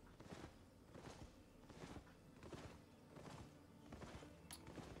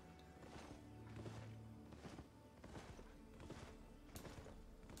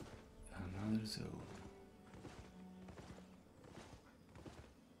 Another zone.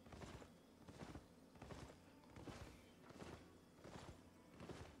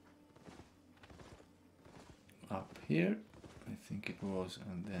 Up here, I think it was,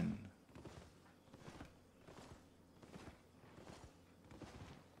 and then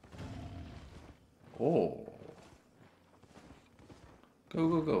oh,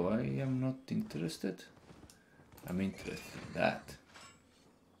 go, I am not interested. I'm interested in that.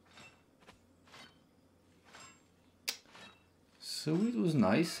 So it was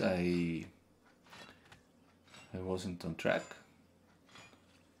nice. I wasn't on track.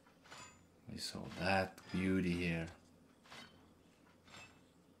 I saw that beauty here.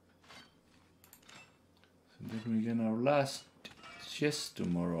 So then we get our last chest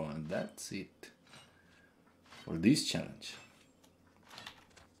tomorrow, and that's it for this challenge.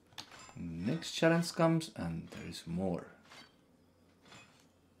 Next challenge comes, and there is more.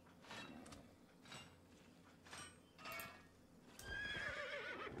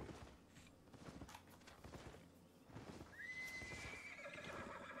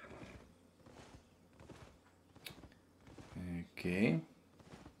 Okay.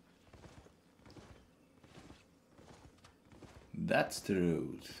 That's the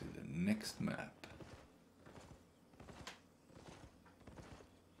road to the next map.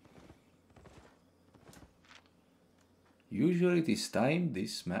 Usually this time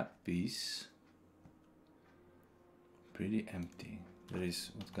this map is Pretty empty. There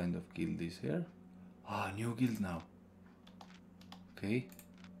is, what kind of guild is here? Ah, new guild now. Okay.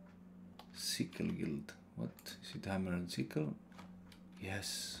 Sickle guild. What? Is it hammer and sickle?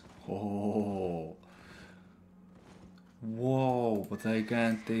 Yes. Oh. Whoa, but I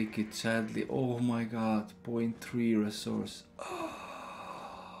can't take it sadly. Oh my god. 0.3 resource.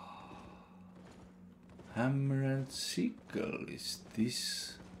 Hammer and sickle is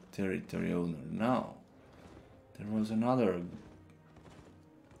this territory owner now. There was another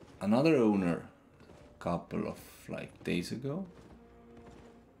owner couple of like days ago.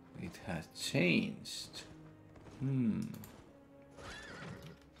 It has changed.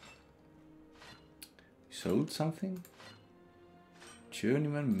 Sold something?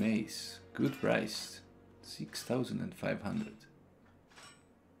 Journeyman mace. Good price. 6,500.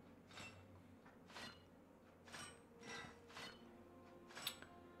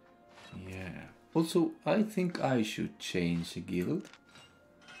 Yeah. Also, I think I should change a guild.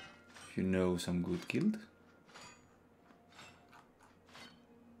 If you know some good guild.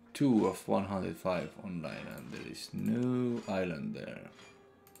 2 of 105 online and there is no island there.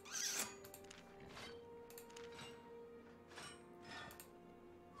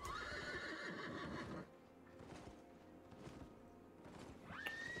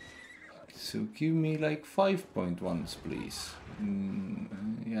 So give me like 5.1s please.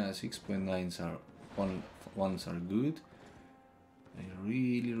 Yeah, 6.9s are ones are good. I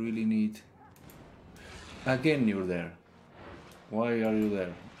really need. Again you're there. Why are you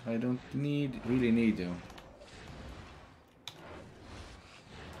there? I don't really need you.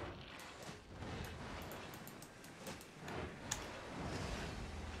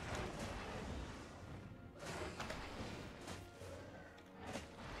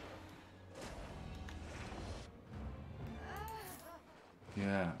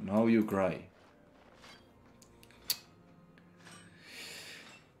 Yeah, now you cry.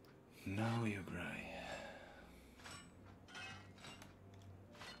 Now you cry.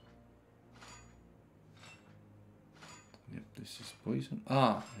 Yep, this is poison.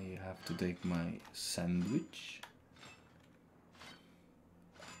 Ah, I have to take my sandwich.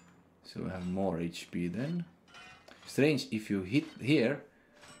 So I have more HP then. Strange, if you hit here,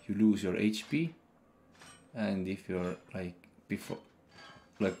 you lose your HP. And if you're like before,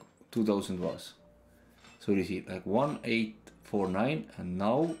 like 2000 was. So you see like 1849 and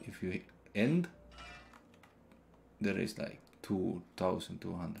now if you end, there is like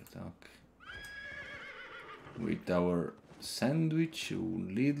 2200. Okay. With our sandwich, a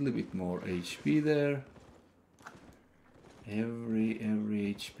little bit more HP there. Every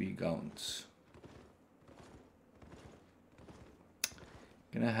HP counts.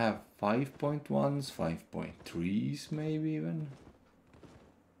 Gonna have 5.1s, 5.3s maybe even.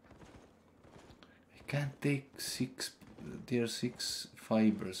 I can't take tier 6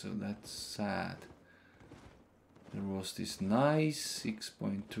 fiber, so that's sad. There was this nice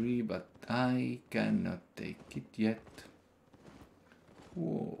 6.3, but I cannot take it yet.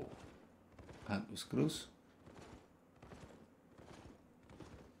 Whoa, that was close.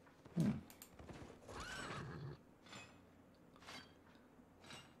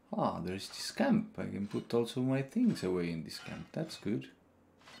 Ah, there's this camp. I can put also my things away in this camp. That's good.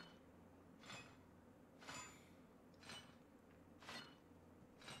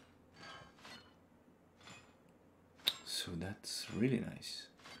 So that's really nice.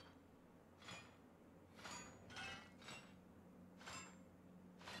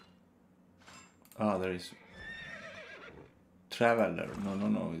 Ah, there is traveler.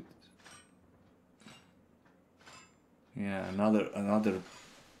 No. Yeah, another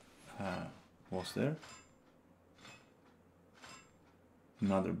was there.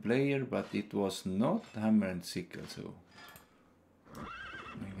 Another player, but it was not hammer and sickle, so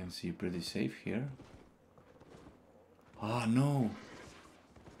I can see pretty safe here. Ah, no.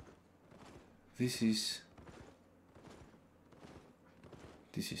 This is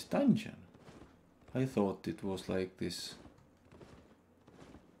dungeon. I thought it was like this.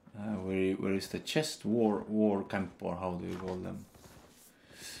 Where is the chest war camp, or how do you call them?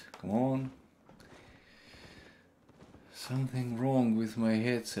 Come on. Something wrong with my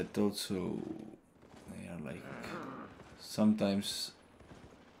headset also. They are like sometimes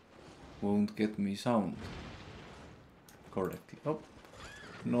won't get me sound correctly. Oh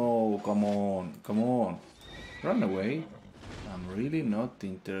no, come on. Run away. I'm really not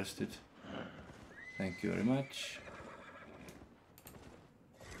interested. Thank you very much.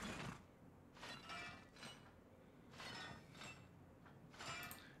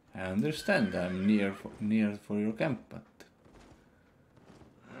 I understand I'm near for your camp, but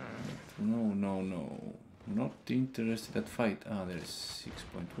no. Not interested at fight. Ah, there's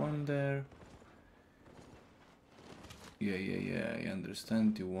 6.1 there. Yeah, I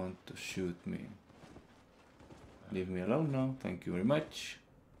understand you want to shoot me. Leave me alone now, thank you very much.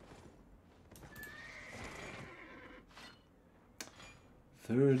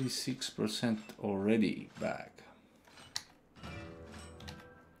 36% already back.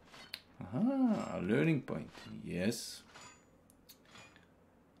 Aha, a learning point, yes.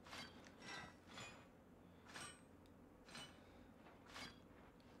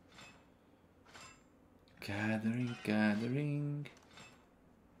 Gathering.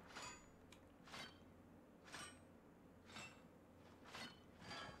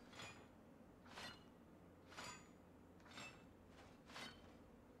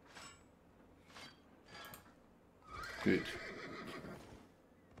 Good.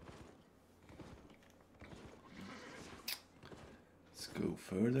 Let's go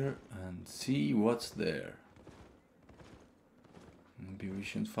further and see what's there. Maybe we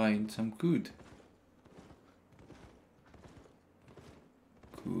should find some good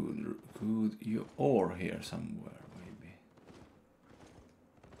ore here somewhere, maybe.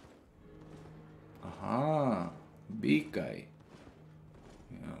 Aha, big guy.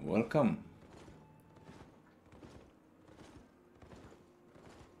 Yeah, welcome.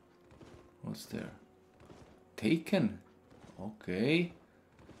 What's there? Taken. Okay.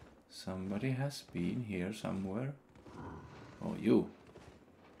 Somebody has been here somewhere. Oh, you.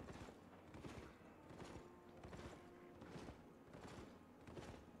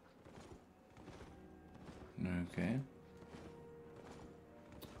 Okay.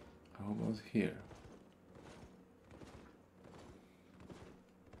 How about here?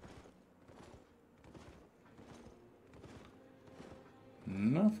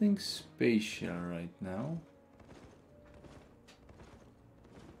 Nothing special right now.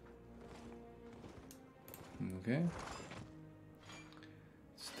 Okay.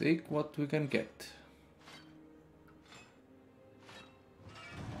 Let's take what we can get.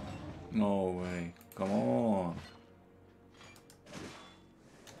 No way. Come on.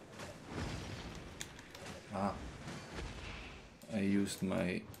 Ah. I used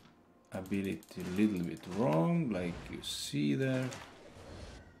my ability a little bit wrong, like you see there.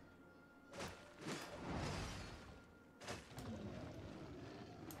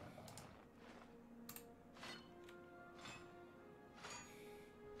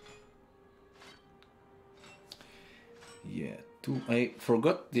 Yeah, I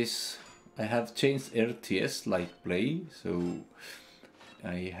forgot this. I have changed RTS like play, so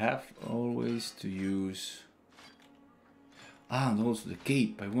I have always to use. Ah, and also the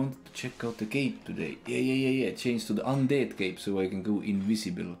cape. I wanted to check out the cape today. Yeah. Change to the undead cape so I can go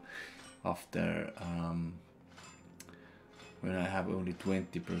invisible after when I have only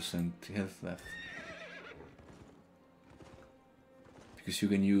 20% health left. Because you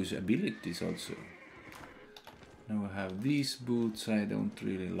can use abilities also. Now I have these boots. I don't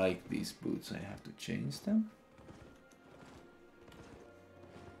really like these boots. I have to change them.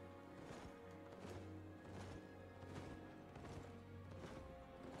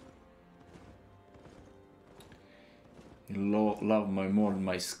 Love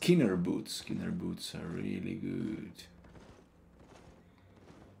my Skinner boots. Skinner boots are really good.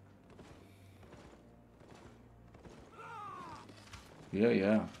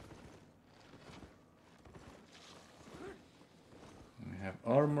 Yeah. We have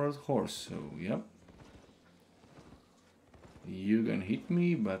armored horse, so yep. You can hit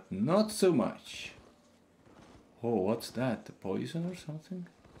me, but not so much. Oh, what's that? A poison or something?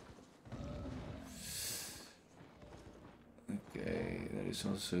 Okay, there is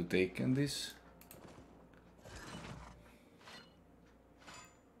also taken this.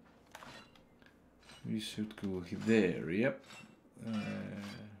 We should go there, yep.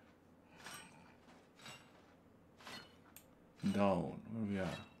 Down, where we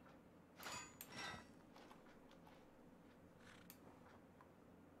are.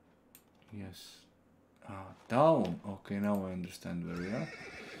 Yes. Ah, down. Okay, now I understand where we are.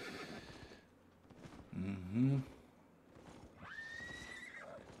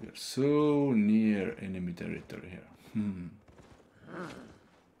 We are so near enemy territory here.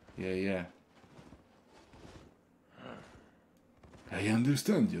 Yeah. I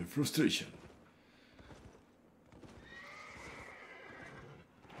understand your frustration.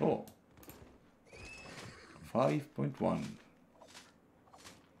 Oh. 5.1.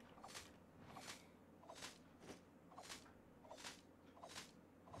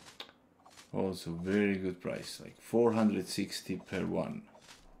 Also very good price, like 460 per one.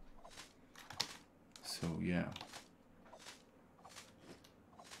 So yeah.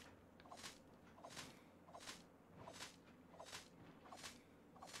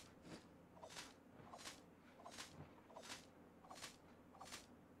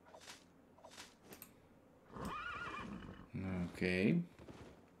 Okay.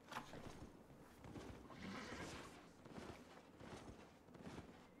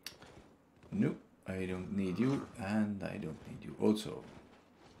 No, I don't need you, and I don't need you also.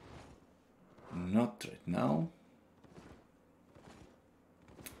 Not right now.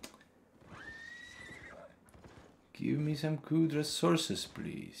 Give me some good resources,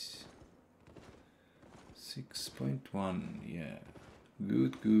 please. 6.1, yeah.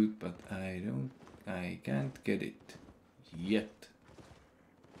 Good, but I can't get it yet.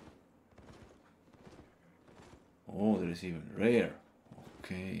 Oh, there's even rare.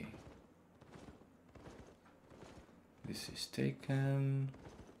 Okay. This is taken.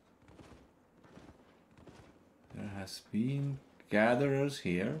 There has been gatherers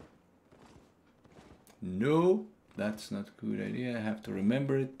here. No, that's not a good idea. I have to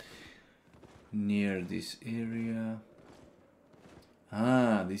remember it. Near this area.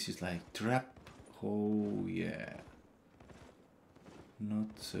 Ah, this is like trap. Oh yeah.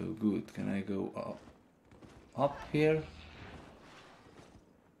 Not so good. Can I go up here?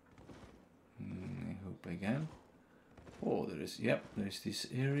 I hope I can. Oh, there's this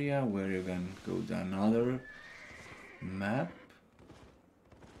area where you can go to another map.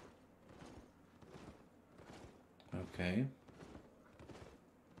 Okay.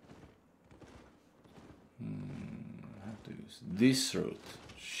 I have to use this route.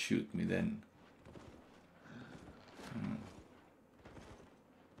 Shoot me then.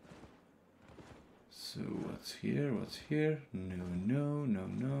 So what's here? What's here?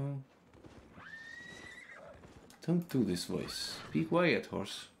 No. Don't do this voice. Be quiet,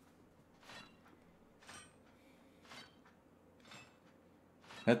 horse.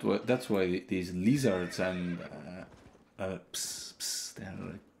 That's why these lizards and they're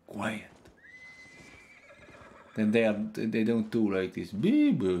like quiet. Then they don't do like this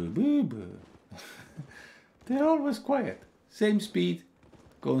boo boo. They're always quiet. Same speed,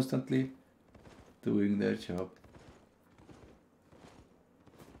 constantly doing their job.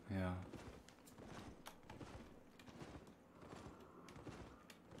 Yeah.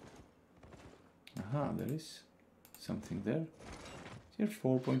 Aha, there is something there. Tier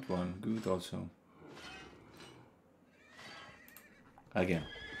 4.1, good also. Again.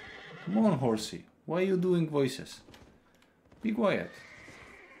 Come on, horsey. Why are you doing voices? Be quiet.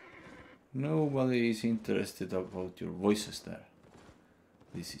 Nobody is interested about your voices there.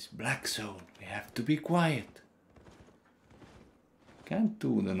 This is black zone. We have to be quiet. Can't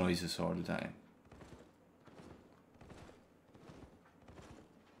do the noises all the time.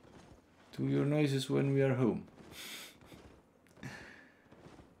 Do your noises when we are home.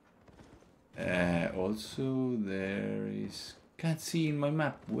 Also, there is... Can't see in my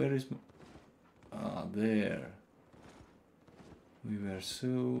map. Where is... Ah, there. We were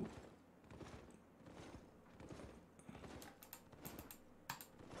so...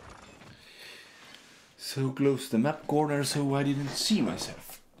 So close to the map corner, so I didn't see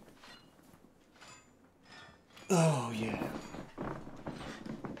myself. Oh, yeah.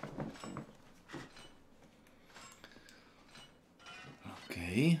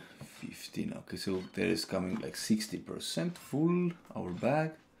 Okay, 15. Okay, so there is coming like 60% full, our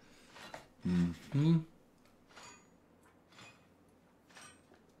bag.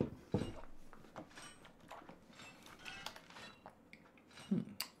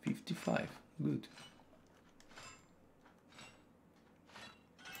 55, good.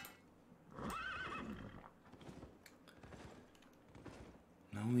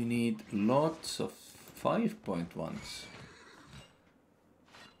 Now we need lots of 5.1s.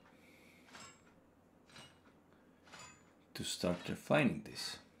 To start refining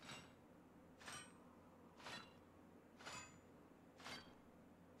this.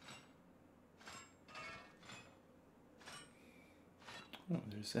 Oh,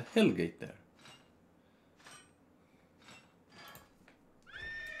 there's a hellgate there.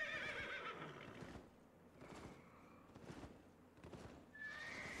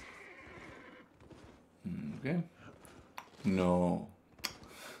 Okay. No.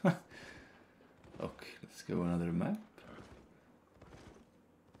 Okay, let's go another map.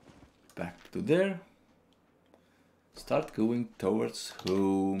 Back to there. Start going towards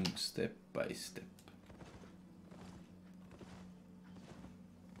home step by step.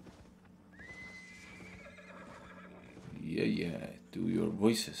 Yeah, do your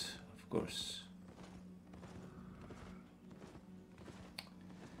voices, of course.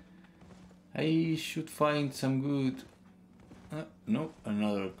 I should find some good... no,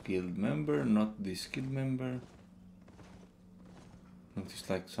 another guild member, not this guild member. Not just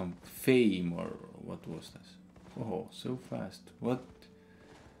like some fame or what was this? Oh, so fast.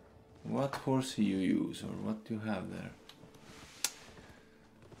 What horse you use or what you have there?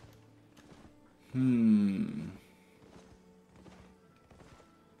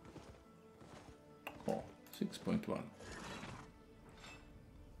 Oh, 6.1.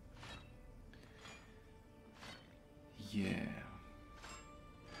 Yeah.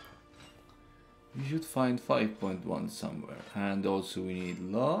 We should find 5.1 somewhere. And also we need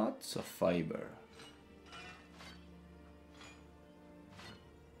lots of fiber.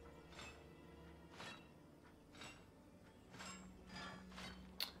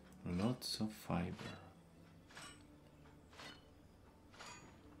 Lots of fiber.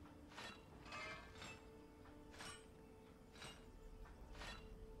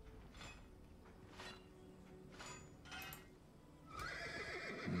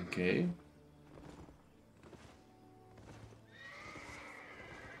 Okay.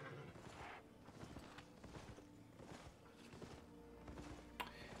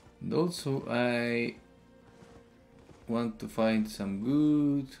 And also I want to find some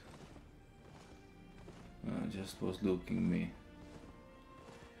good. Just was looking me.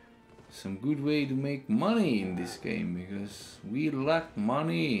 Some good way to make money in this game because we lack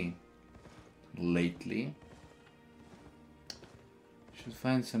money lately. Should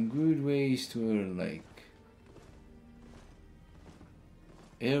find some good ways to earn like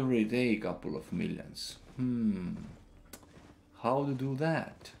every day couple of millions. How to do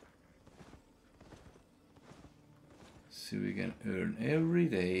that? So we can earn every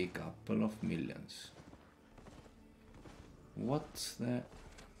day couple of millions. What's the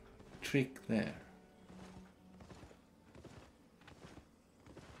trick there?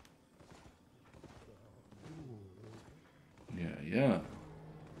 Yeah.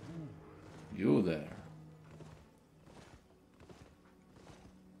 You there.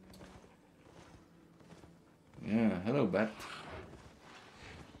 Yeah, hello, Bat.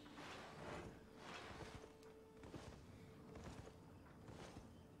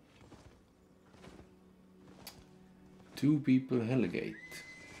 Two people Hellgate.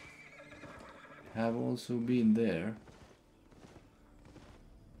 Have also been there.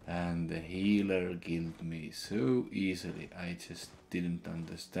 And the healer killed me so easily. I just didn't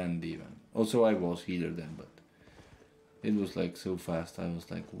understand even. Also I was healer then, but it was like so fast. I was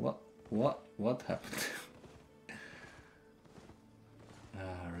like, what happened?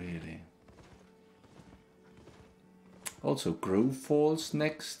 Really. Also Grove Falls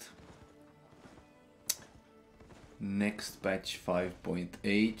next. Next patch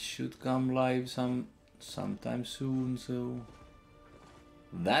 5.8 should come live sometime soon, so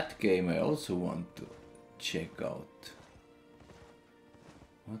that game I also want to check out.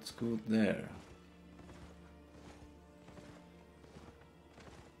 What's good there?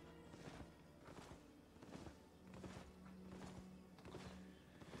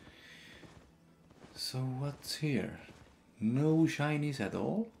 So what's here? No shinies at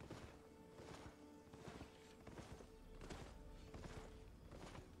all?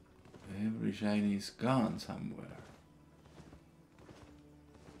 Every shiny is gone somewhere.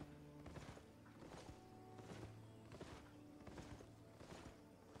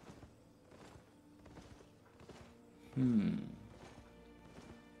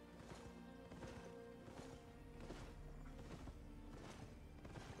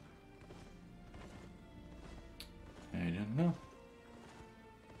 I don't know.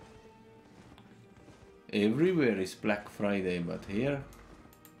 Everywhere is Black Friday, but here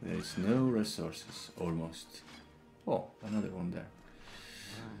there is no resources, almost. Oh, another one there.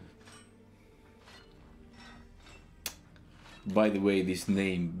 By the way, this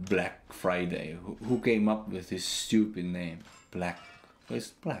name, Black Friday, who came up with this stupid name? Black. Where's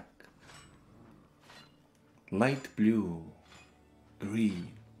black? Light blue,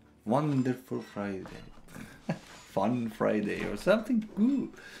 green, wonderful Friday. Fun Friday or something good.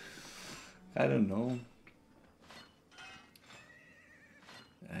 I don't know.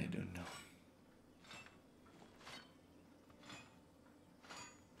 I don't know.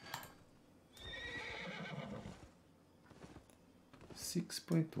 Six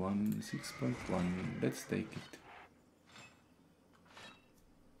point one. Let's take it.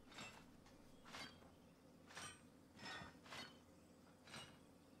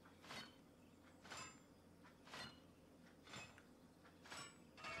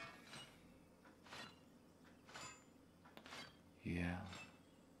 Yeah.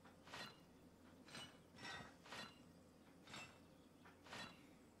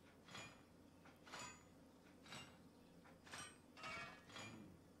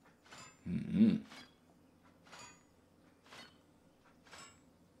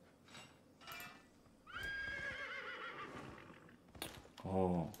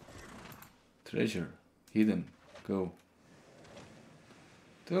 Oh, treasure hidden. Go.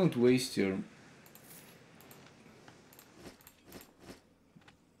 Don't waste your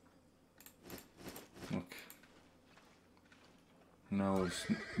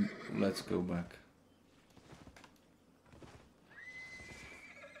Let's go back.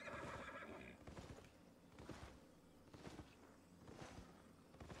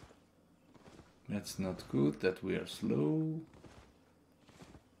 That's not good that we are slow.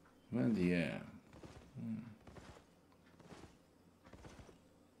 Well, yeah.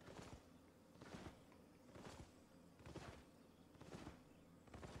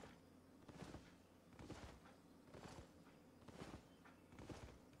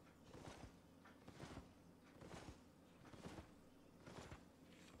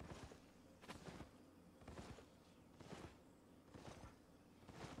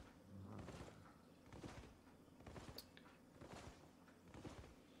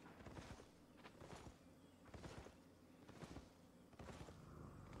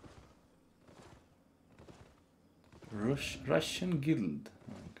 Russian guild.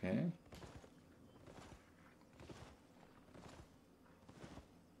 Okay.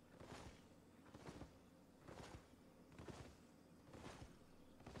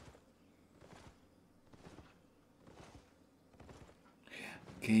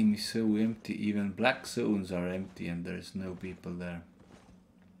 Game is so empty, even black zones are empty and there's no people there.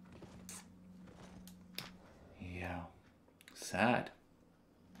 Yeah, sad.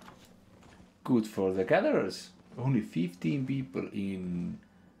 Good for the gatherers. Only 15 people in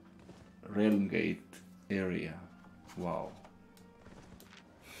Realm Gate area. Wow.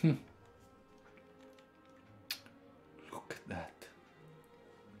 Look at that.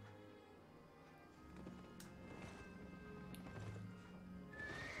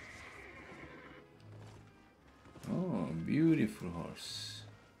 Oh, beautiful horse.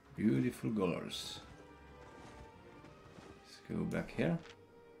 Beautiful colors. Let's go back here.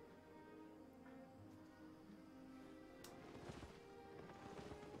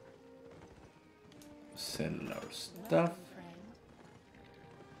 Sell our stuff.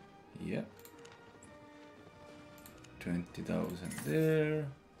 Yeah. 20,000 there.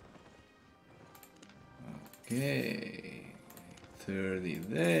 Okay. 30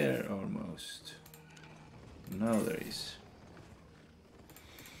 there almost. Now there is.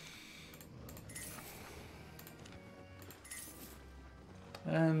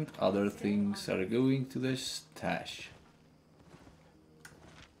 And other things are going to the stash.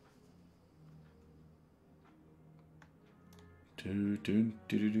 Put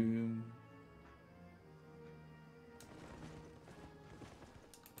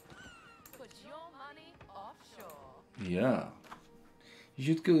your money offshore. Yeah. You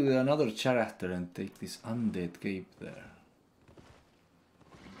should go to another character and take this undead cape there.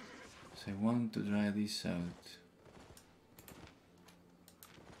 So I want to try this out.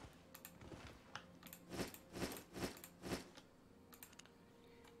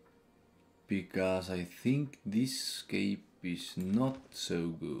 Because I think this cape is not so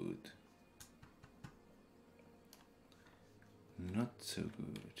good. Not so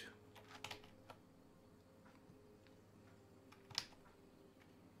good.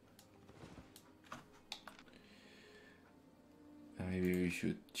 Maybe we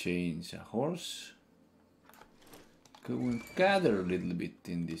should change a horse. Go and gather a little bit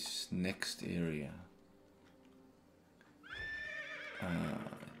in this next area.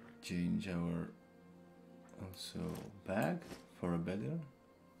 Change our also bag for a better.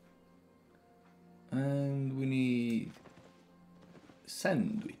 And we need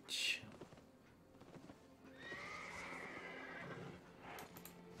sandwich.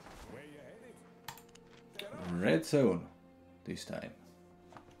 Red zone this time.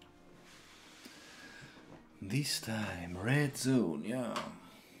 This time, red zone, yeah.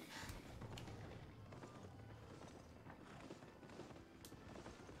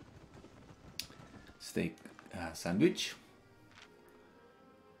 Steak sandwich.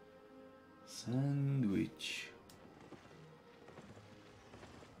 Sandwich.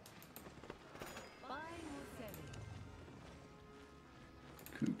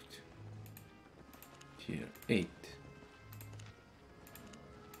 Cooked. Tier 8.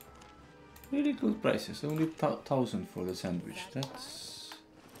 Really good prices, only 1,000 for the sandwich. That's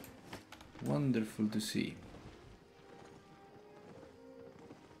wonderful to see.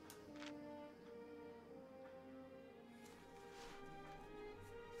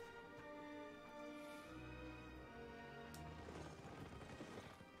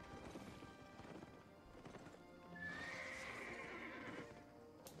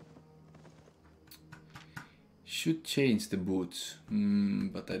 Should change the boots,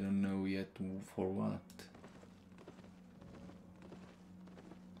 but I don't know yet for what.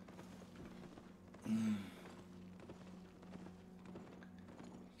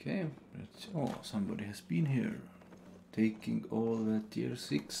 Okay, oh, somebody has been here. taking all the tier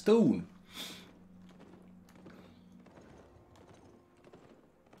 6 stone.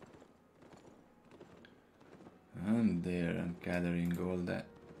 And there I'm gathering all that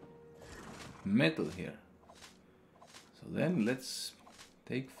metal here. So then let's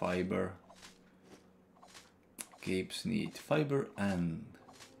take fiber. Capes need fiber and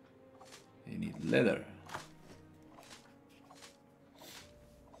they need leather.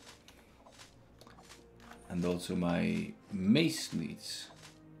 And also my mace needs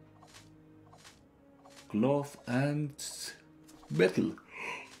cloth and metal.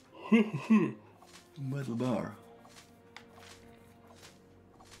 Metal bar.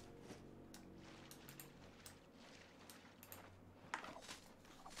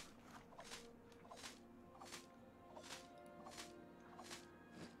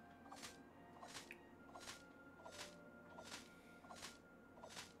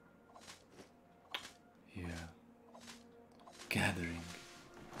 Gathering.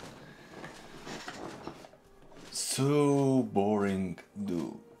 So boring,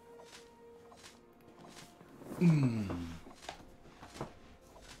 dude.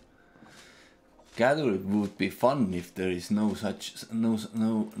 Gathering would be fun if there is no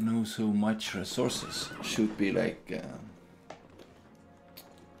so much resources. Should be like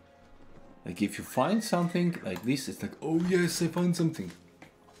if you find something like this, it's like, oh yes, I found something.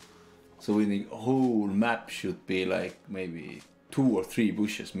 So in the whole map should be like maybe 2 or 3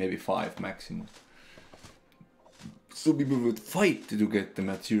 bushes, maybe 5 maximum. So people would fight to get the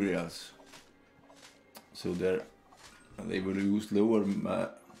materials. So there, they will use lower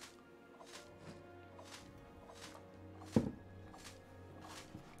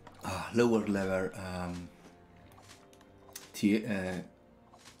level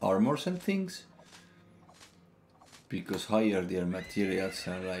armors and things, because higher their materials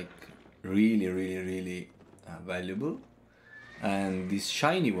are like really valuable, and these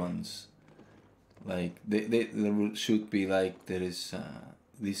shiny ones, like there should be like, there is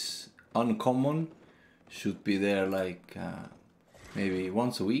this uncommon should be there like maybe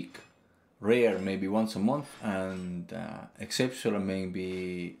once a week, rare maybe once a month, and exceptional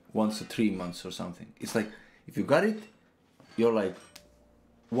maybe once a 3 months or something. It's like if you got it, you're like,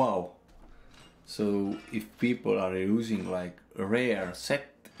 wow. So if people are using like a rare set,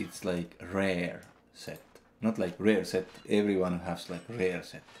 it's like rare set, not like rare set. Everyone has like rare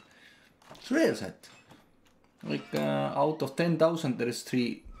set. It's rare set. Like out of 10,000, there is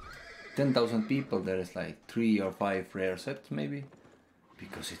 10,000 people. There is like 3 or 5 rare sets maybe,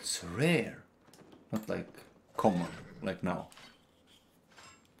 because it's rare, not like common like now.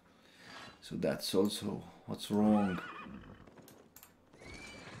 So that's also what's wrong.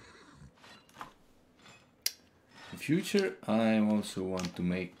 In future, I also want to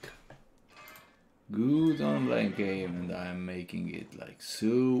make good online game, and I'm making it like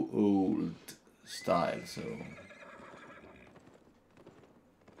so old style. So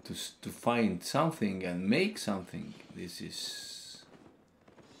to find something and make something, this is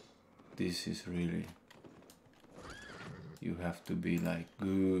really, you have to be like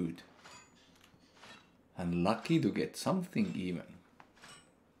good and lucky to get something even.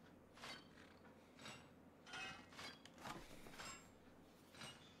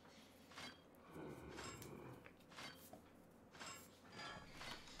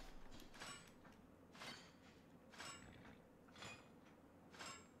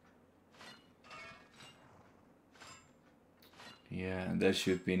 Yeah, there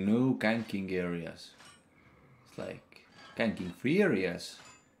should be no ganking areas. It's like ganking free areas.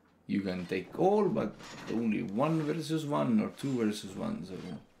 You can take all, but only 1 versus 1 or 2 versus 1. So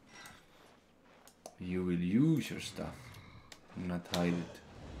you will use your stuff, not hide it.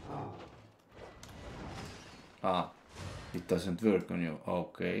 Ah, it doesn't work on you.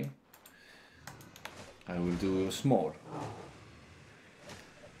 Okay. I will do you small.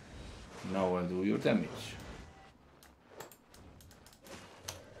 Now I do your damage.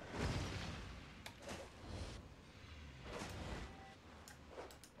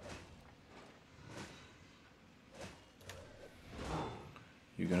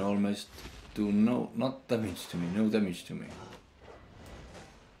 You can almost do not damage to me, no damage to me.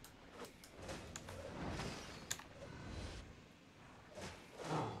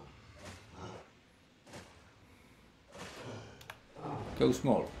 Go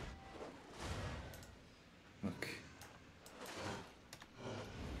small. Okay.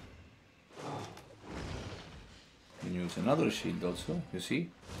 You can use another shield also, you see?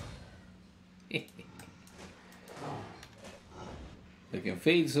 They can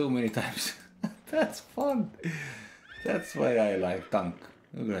fail so many times. That's fun. That's why I like tank.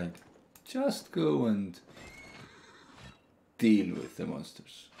 Like, just go and deal with the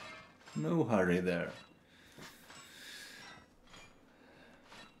monsters. No hurry there.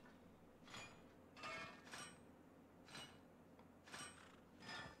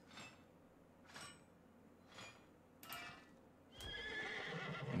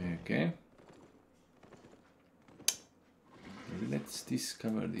 Okay. Let's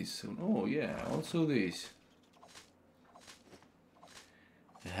discover this soon. Oh yeah, also this.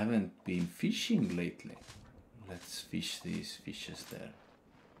 I haven't been fishing lately. Let's fish these fishes there.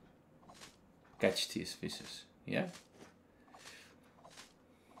 Catch these fishes, yeah?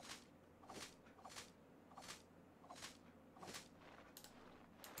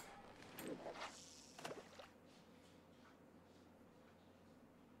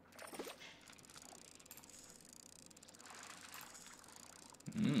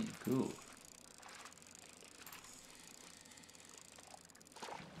 Cool.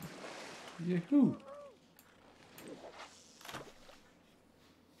 Yahoo!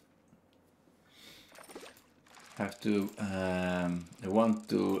 Have to. I want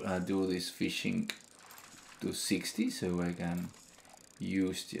to do this fishing to 60, so I can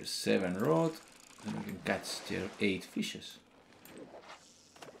use tier 7 rod, and I can catch tier 8 fishes.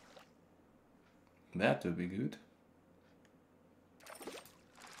 That would be good.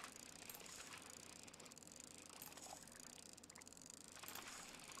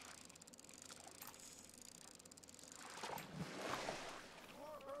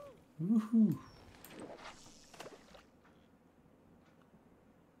 Woohoo!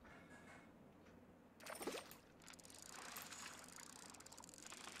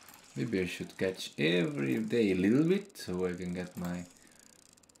 Maybe I should catch every day a little bit so I can get my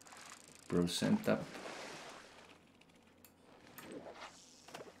percent up.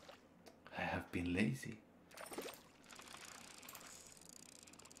 I have been lazy.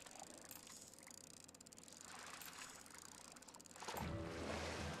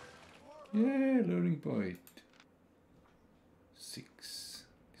 Yeah, learning point.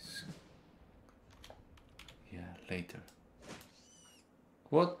 6. Yeah, later.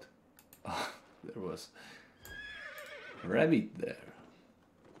 What? Oh, there was a rabbit there.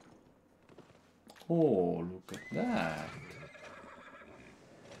 Oh, look at that.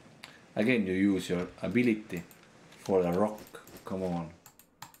 Again, you use your ability for the rock. Come on.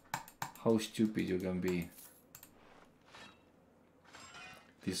 How stupid you can be.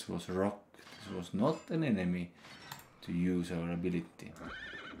 This was rock. This was not an enemy to use our ability.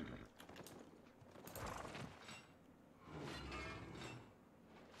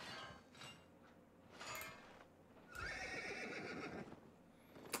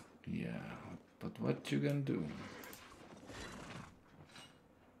 Yeah, but what you can do?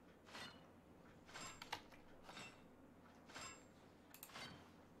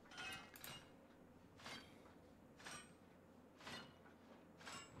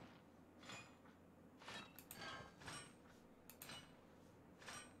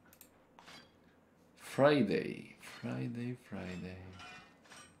 Friday.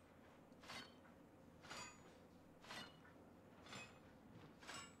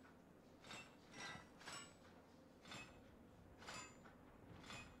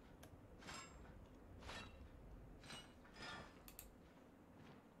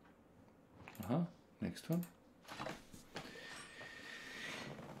 Next one.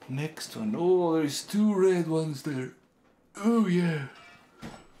 Next one. Oh, there's 2 red ones there. Oh yeah.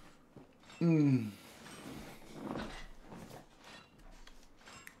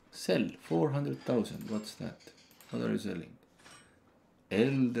 Sell 400,000. What's that? What are you selling?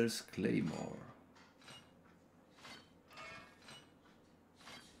 Elder's Claymore.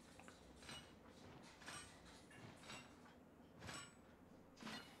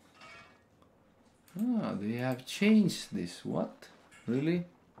 Ah, they have changed this. What? Really?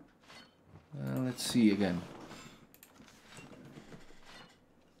 Let's see again.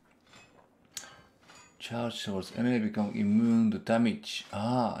 Charge swords. Enemy become immune to damage.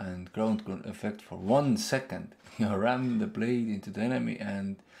 And ground effect for 1 second. You ram the blade into the enemy,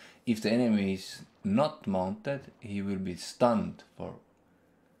 and if the enemy is not mounted, he will be stunned for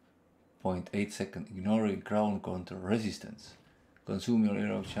 0.8 seconds, ignoring ground counter resistance. Consume your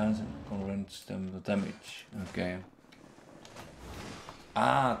arrow chance and convince them to damage. Okay.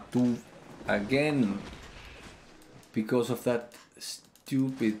 Again, because of that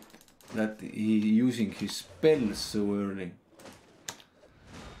stupid that he using his spells so early.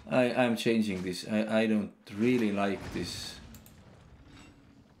 I'm changing this. I don't really like this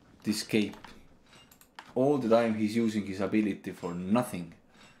cape. All the time he's using his ability for nothing.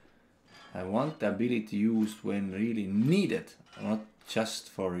 I want the ability used when really needed, not just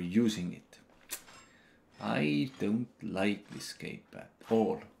for using it. I don't like this cape at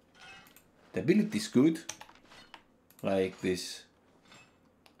all. The ability is good. Like this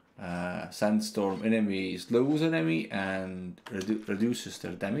sandstorm enemy slows enemy and reduces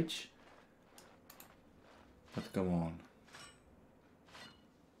their damage. But come on.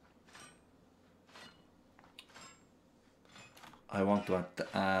 I want to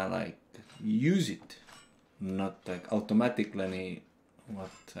like use it, not like automatically. What,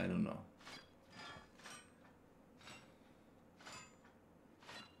 I don't know.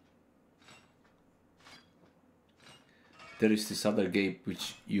 There is this other game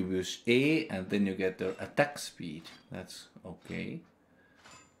which you use A and then you get their attack speed. That's okay.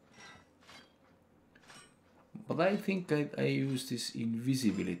 But I think I use this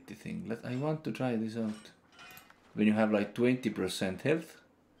invisibility thing. I want to try this out. When you have like 20% health,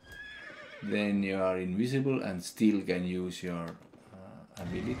 then you are invisible and still can use your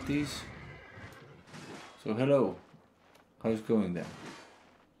abilities. So hello, how's it going there?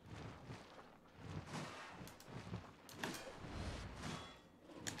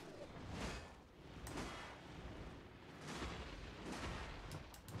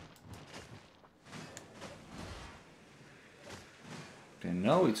 Okay,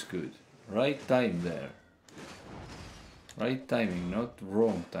 now it's good. Right time there. Right timing, not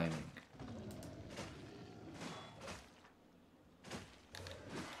wrong timing.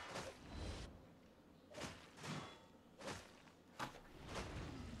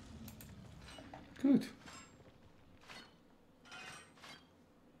 Good.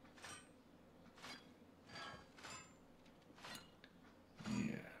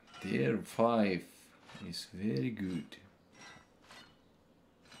 Yeah, tier 5 is very good.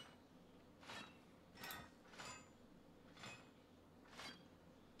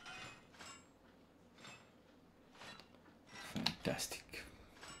 Fantastic.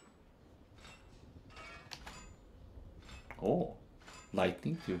 Oh,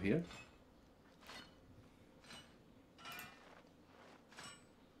 lightning, do you hear?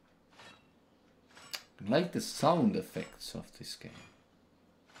 I like the sound effects of this game.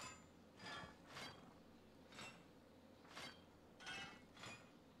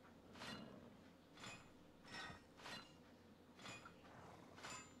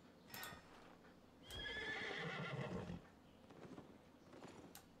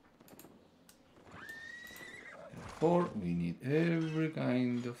 Therefore, we need every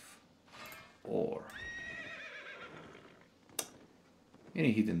kind of ore.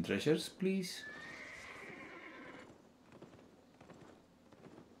 Any hidden treasures, please?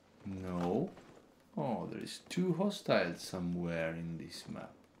 No. Oh, there is 2 hostiles somewhere in this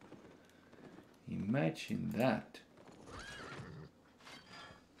map. Imagine that.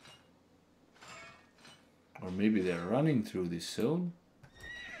 Or maybe they're running through this zone.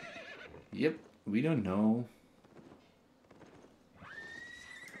 Yep, we don't know.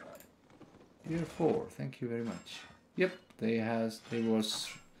 Tier 4, thank you very much. Yep, they was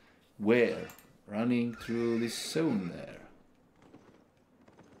where? Running through this zone there.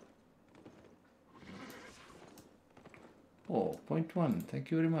 Oh, 0.1,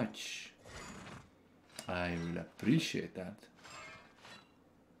 thank you very much. I will appreciate that.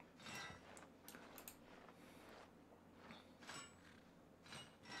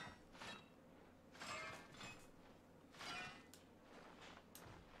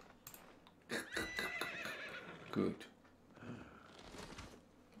 Good.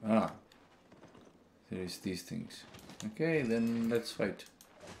 Ah, there is these things. Okay, then let's fight.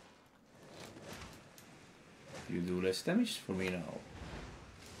 You do less damage for me now.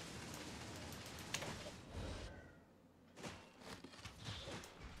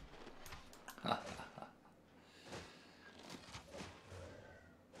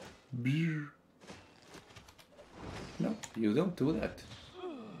 Beer. No, you don't do that.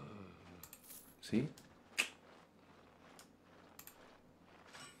 See?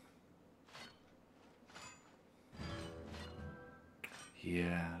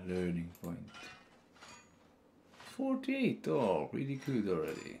 Yeah, learning point. 48, oh, really good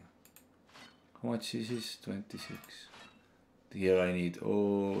already. How much is this? 26. Here I need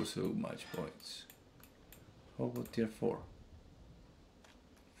oh so much points. How about tier 4?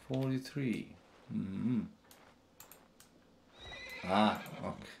 43. Ah,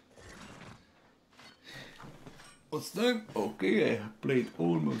 okay. What's time? Okay, I have played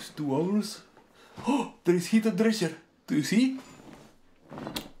almost 2 hours. Oh, there is hidden treasure. Do you see?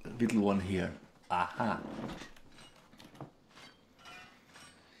 The little one here. Aha.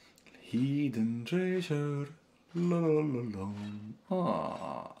 Hidden treasure. La la la la.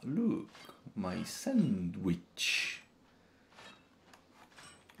 Ah, look, my sandwich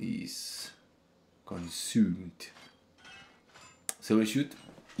is consumed. So we should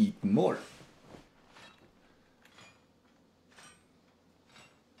eat more.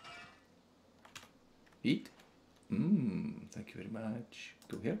 Eat. Thank you very much.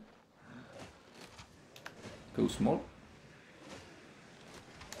 Go here. Go small.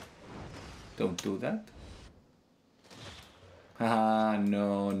 Don't do that. Ah,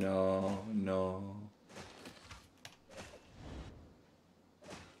 no, no, no.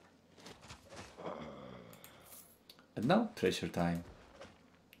 And now, treasure time.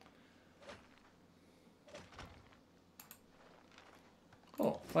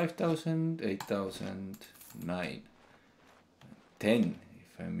 Oh, 5,000, 8,000, 9, 10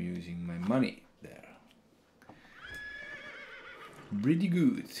 if I'm using my money there. Pretty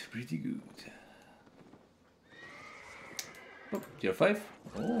good, pretty good. Oh, tier 5?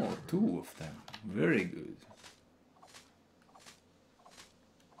 Oh, 2 of them. Very good.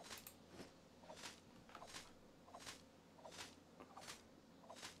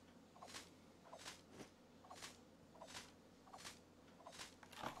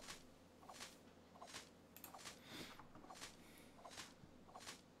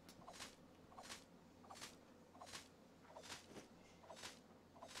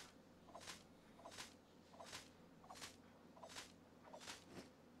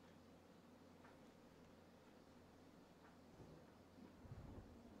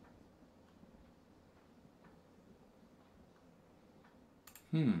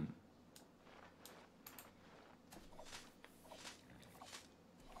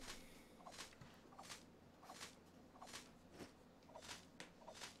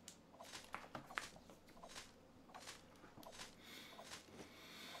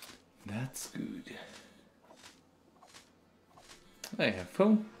 That's good. I have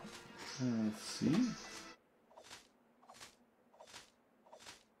phone. Let's see.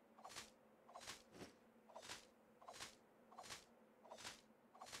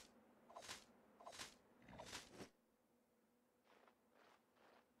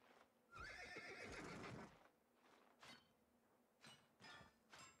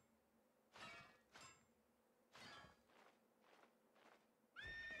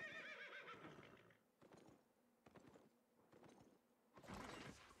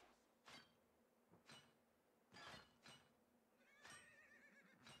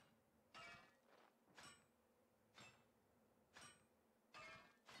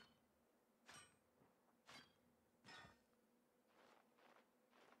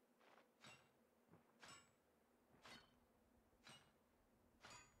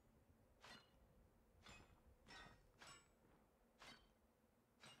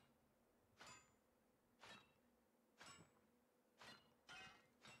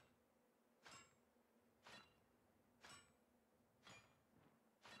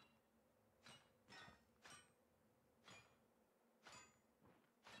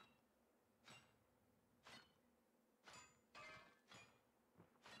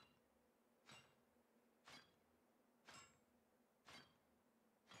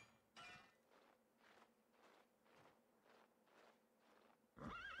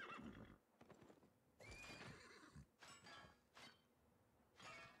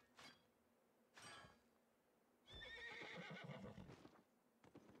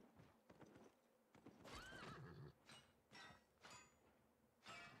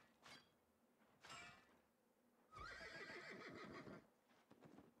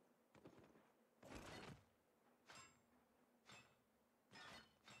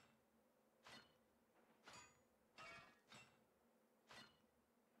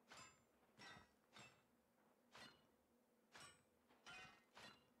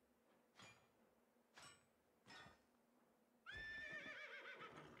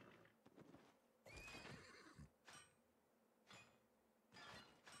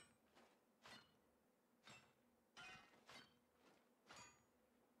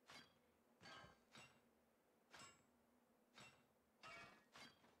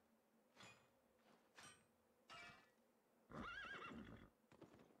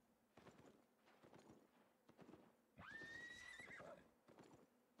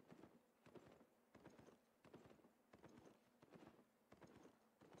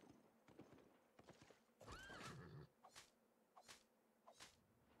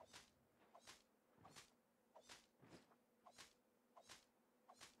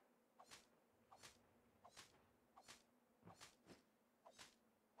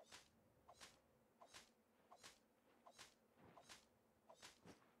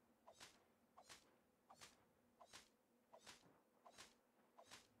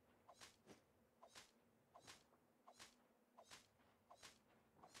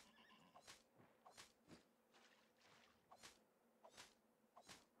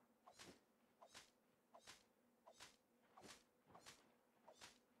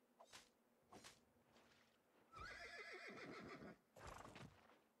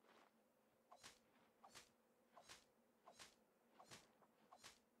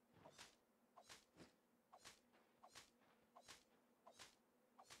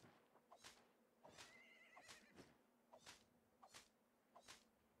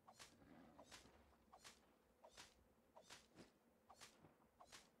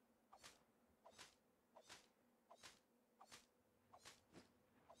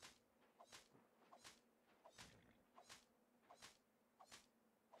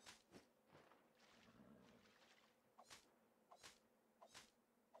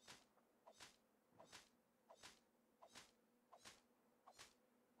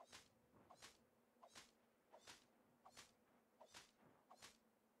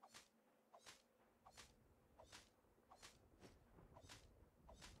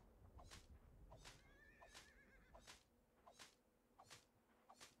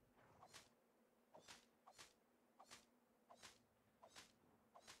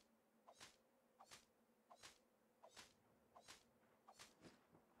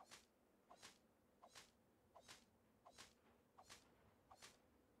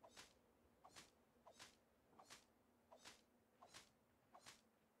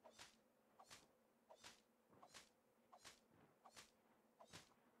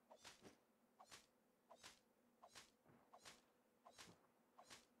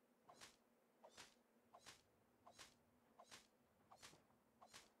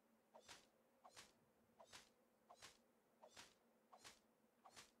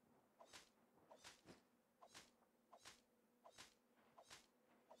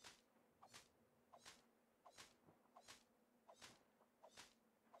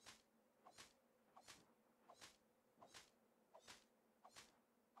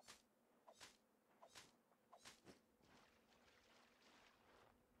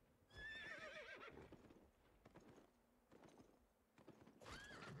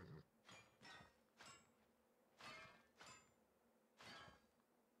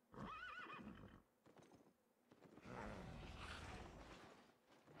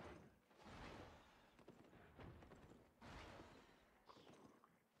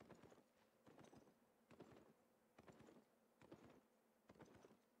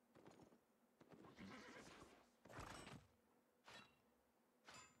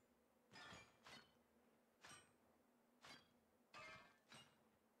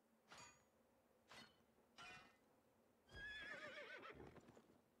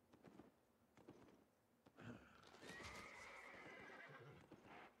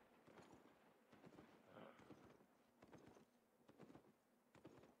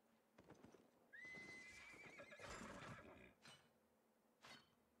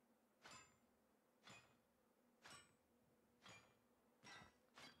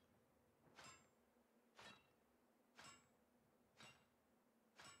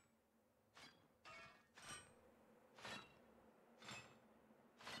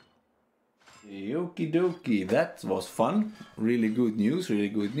 Okie dokie, that was fun. Really good news, really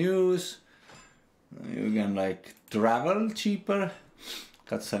good news. You can like travel cheaper.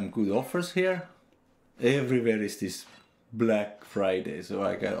 Got some good offers here. Everywhere is this Black Friday, so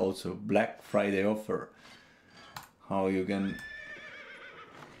I got also Black Friday offer. How you can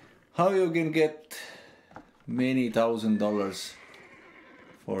get many $1,000s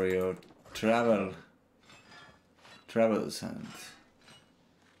for your travels and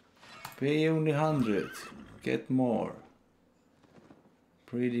pay only 100, get more.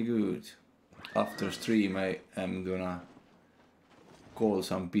 Pretty good. After stream I am gonna call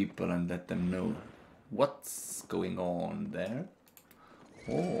some people and let them know what's going on there.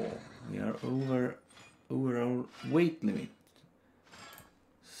 Oh, we are over our weight limit.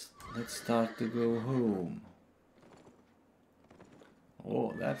 Let's start to go home.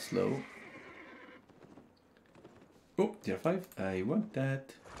 Oh, that's low. Oh, tier 5, I want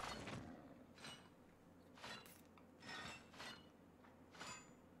that.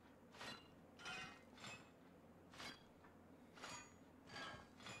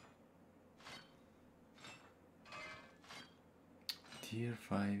 Tier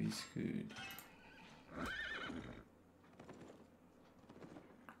 5 is good.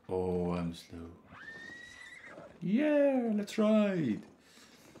 Oh, I'm slow. Yeah, let's ride.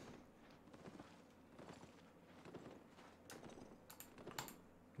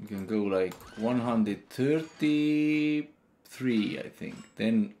 We can go like 133, I think.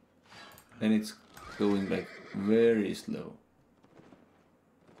 Then it's going like very slow.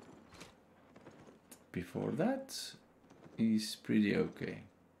 Before that is pretty okay.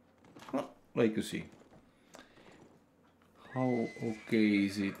 Well, like you see. How okay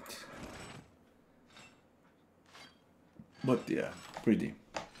is it? But yeah, pretty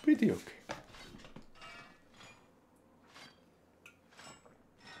okay.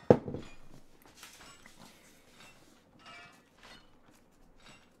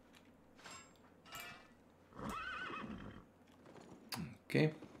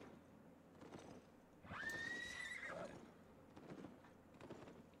 Okay.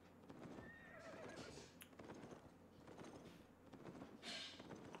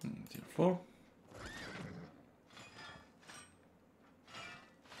 Tier 4.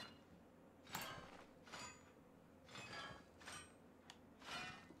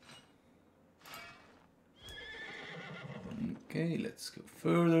 Okay, let's go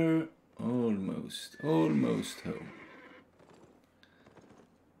further. Almost home.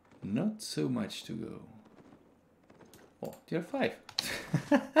 Not so much to go. Oh, tier 5.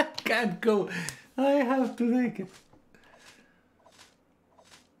 Can't go. I have to take it.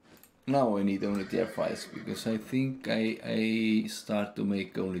 Now I need only tier 5s because I think I start to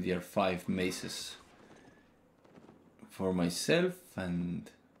make only tier 5 maces for myself,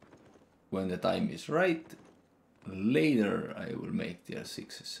 and when the time is right, later I will make tier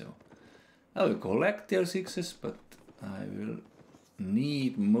 6s. So I will collect tier 6s, but I will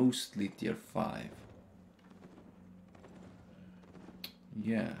need mostly tier 5.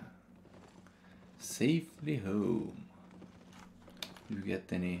 Yeah. Safely home. You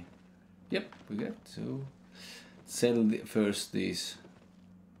get any? Yep, we get. So sell first these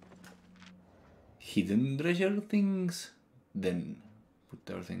hidden treasure things, then put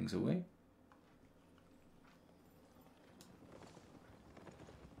our things away.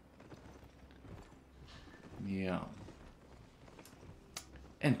 Yeah.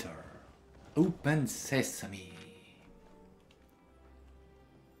 Enter. Open sesame.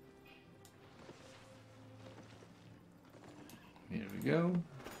 Here we go.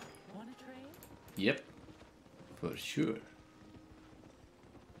 Wanna trade? Yep, for sure.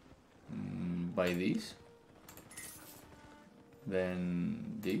 Buy these.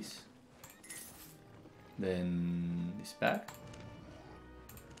 Then this. Then this pack.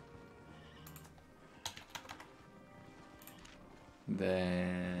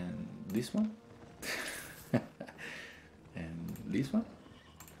 Then this one. And this one.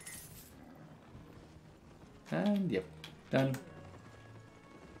 And yep, done.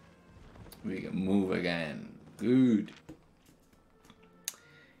 We can move again. Good.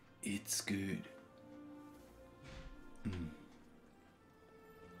 It's good.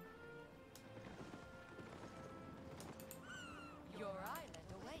 Your island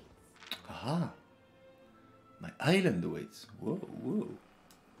awaits. Aha. My island awaits. Whoa, whoa.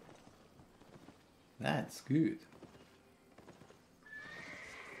 That's good.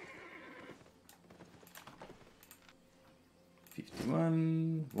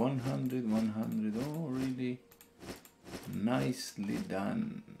 $51, 100, 100. Oh, really nicely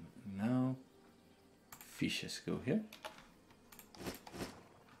done. Now fishes go here.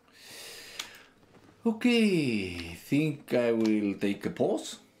 Okay, think I will take a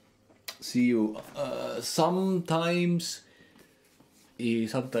pause. See you sometimes,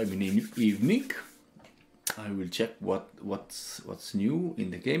 sometime in evening. I will check what's new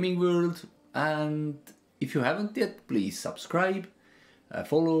in the gaming world, and if you haven't yet, please subscribe,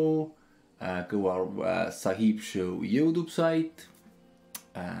 follow, go our Sahiib Show YouTube site,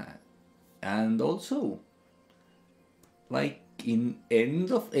 and also, like in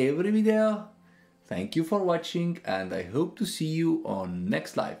end of every video, thank you for watching, and I hope to see you on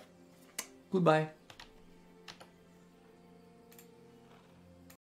next live. Goodbye.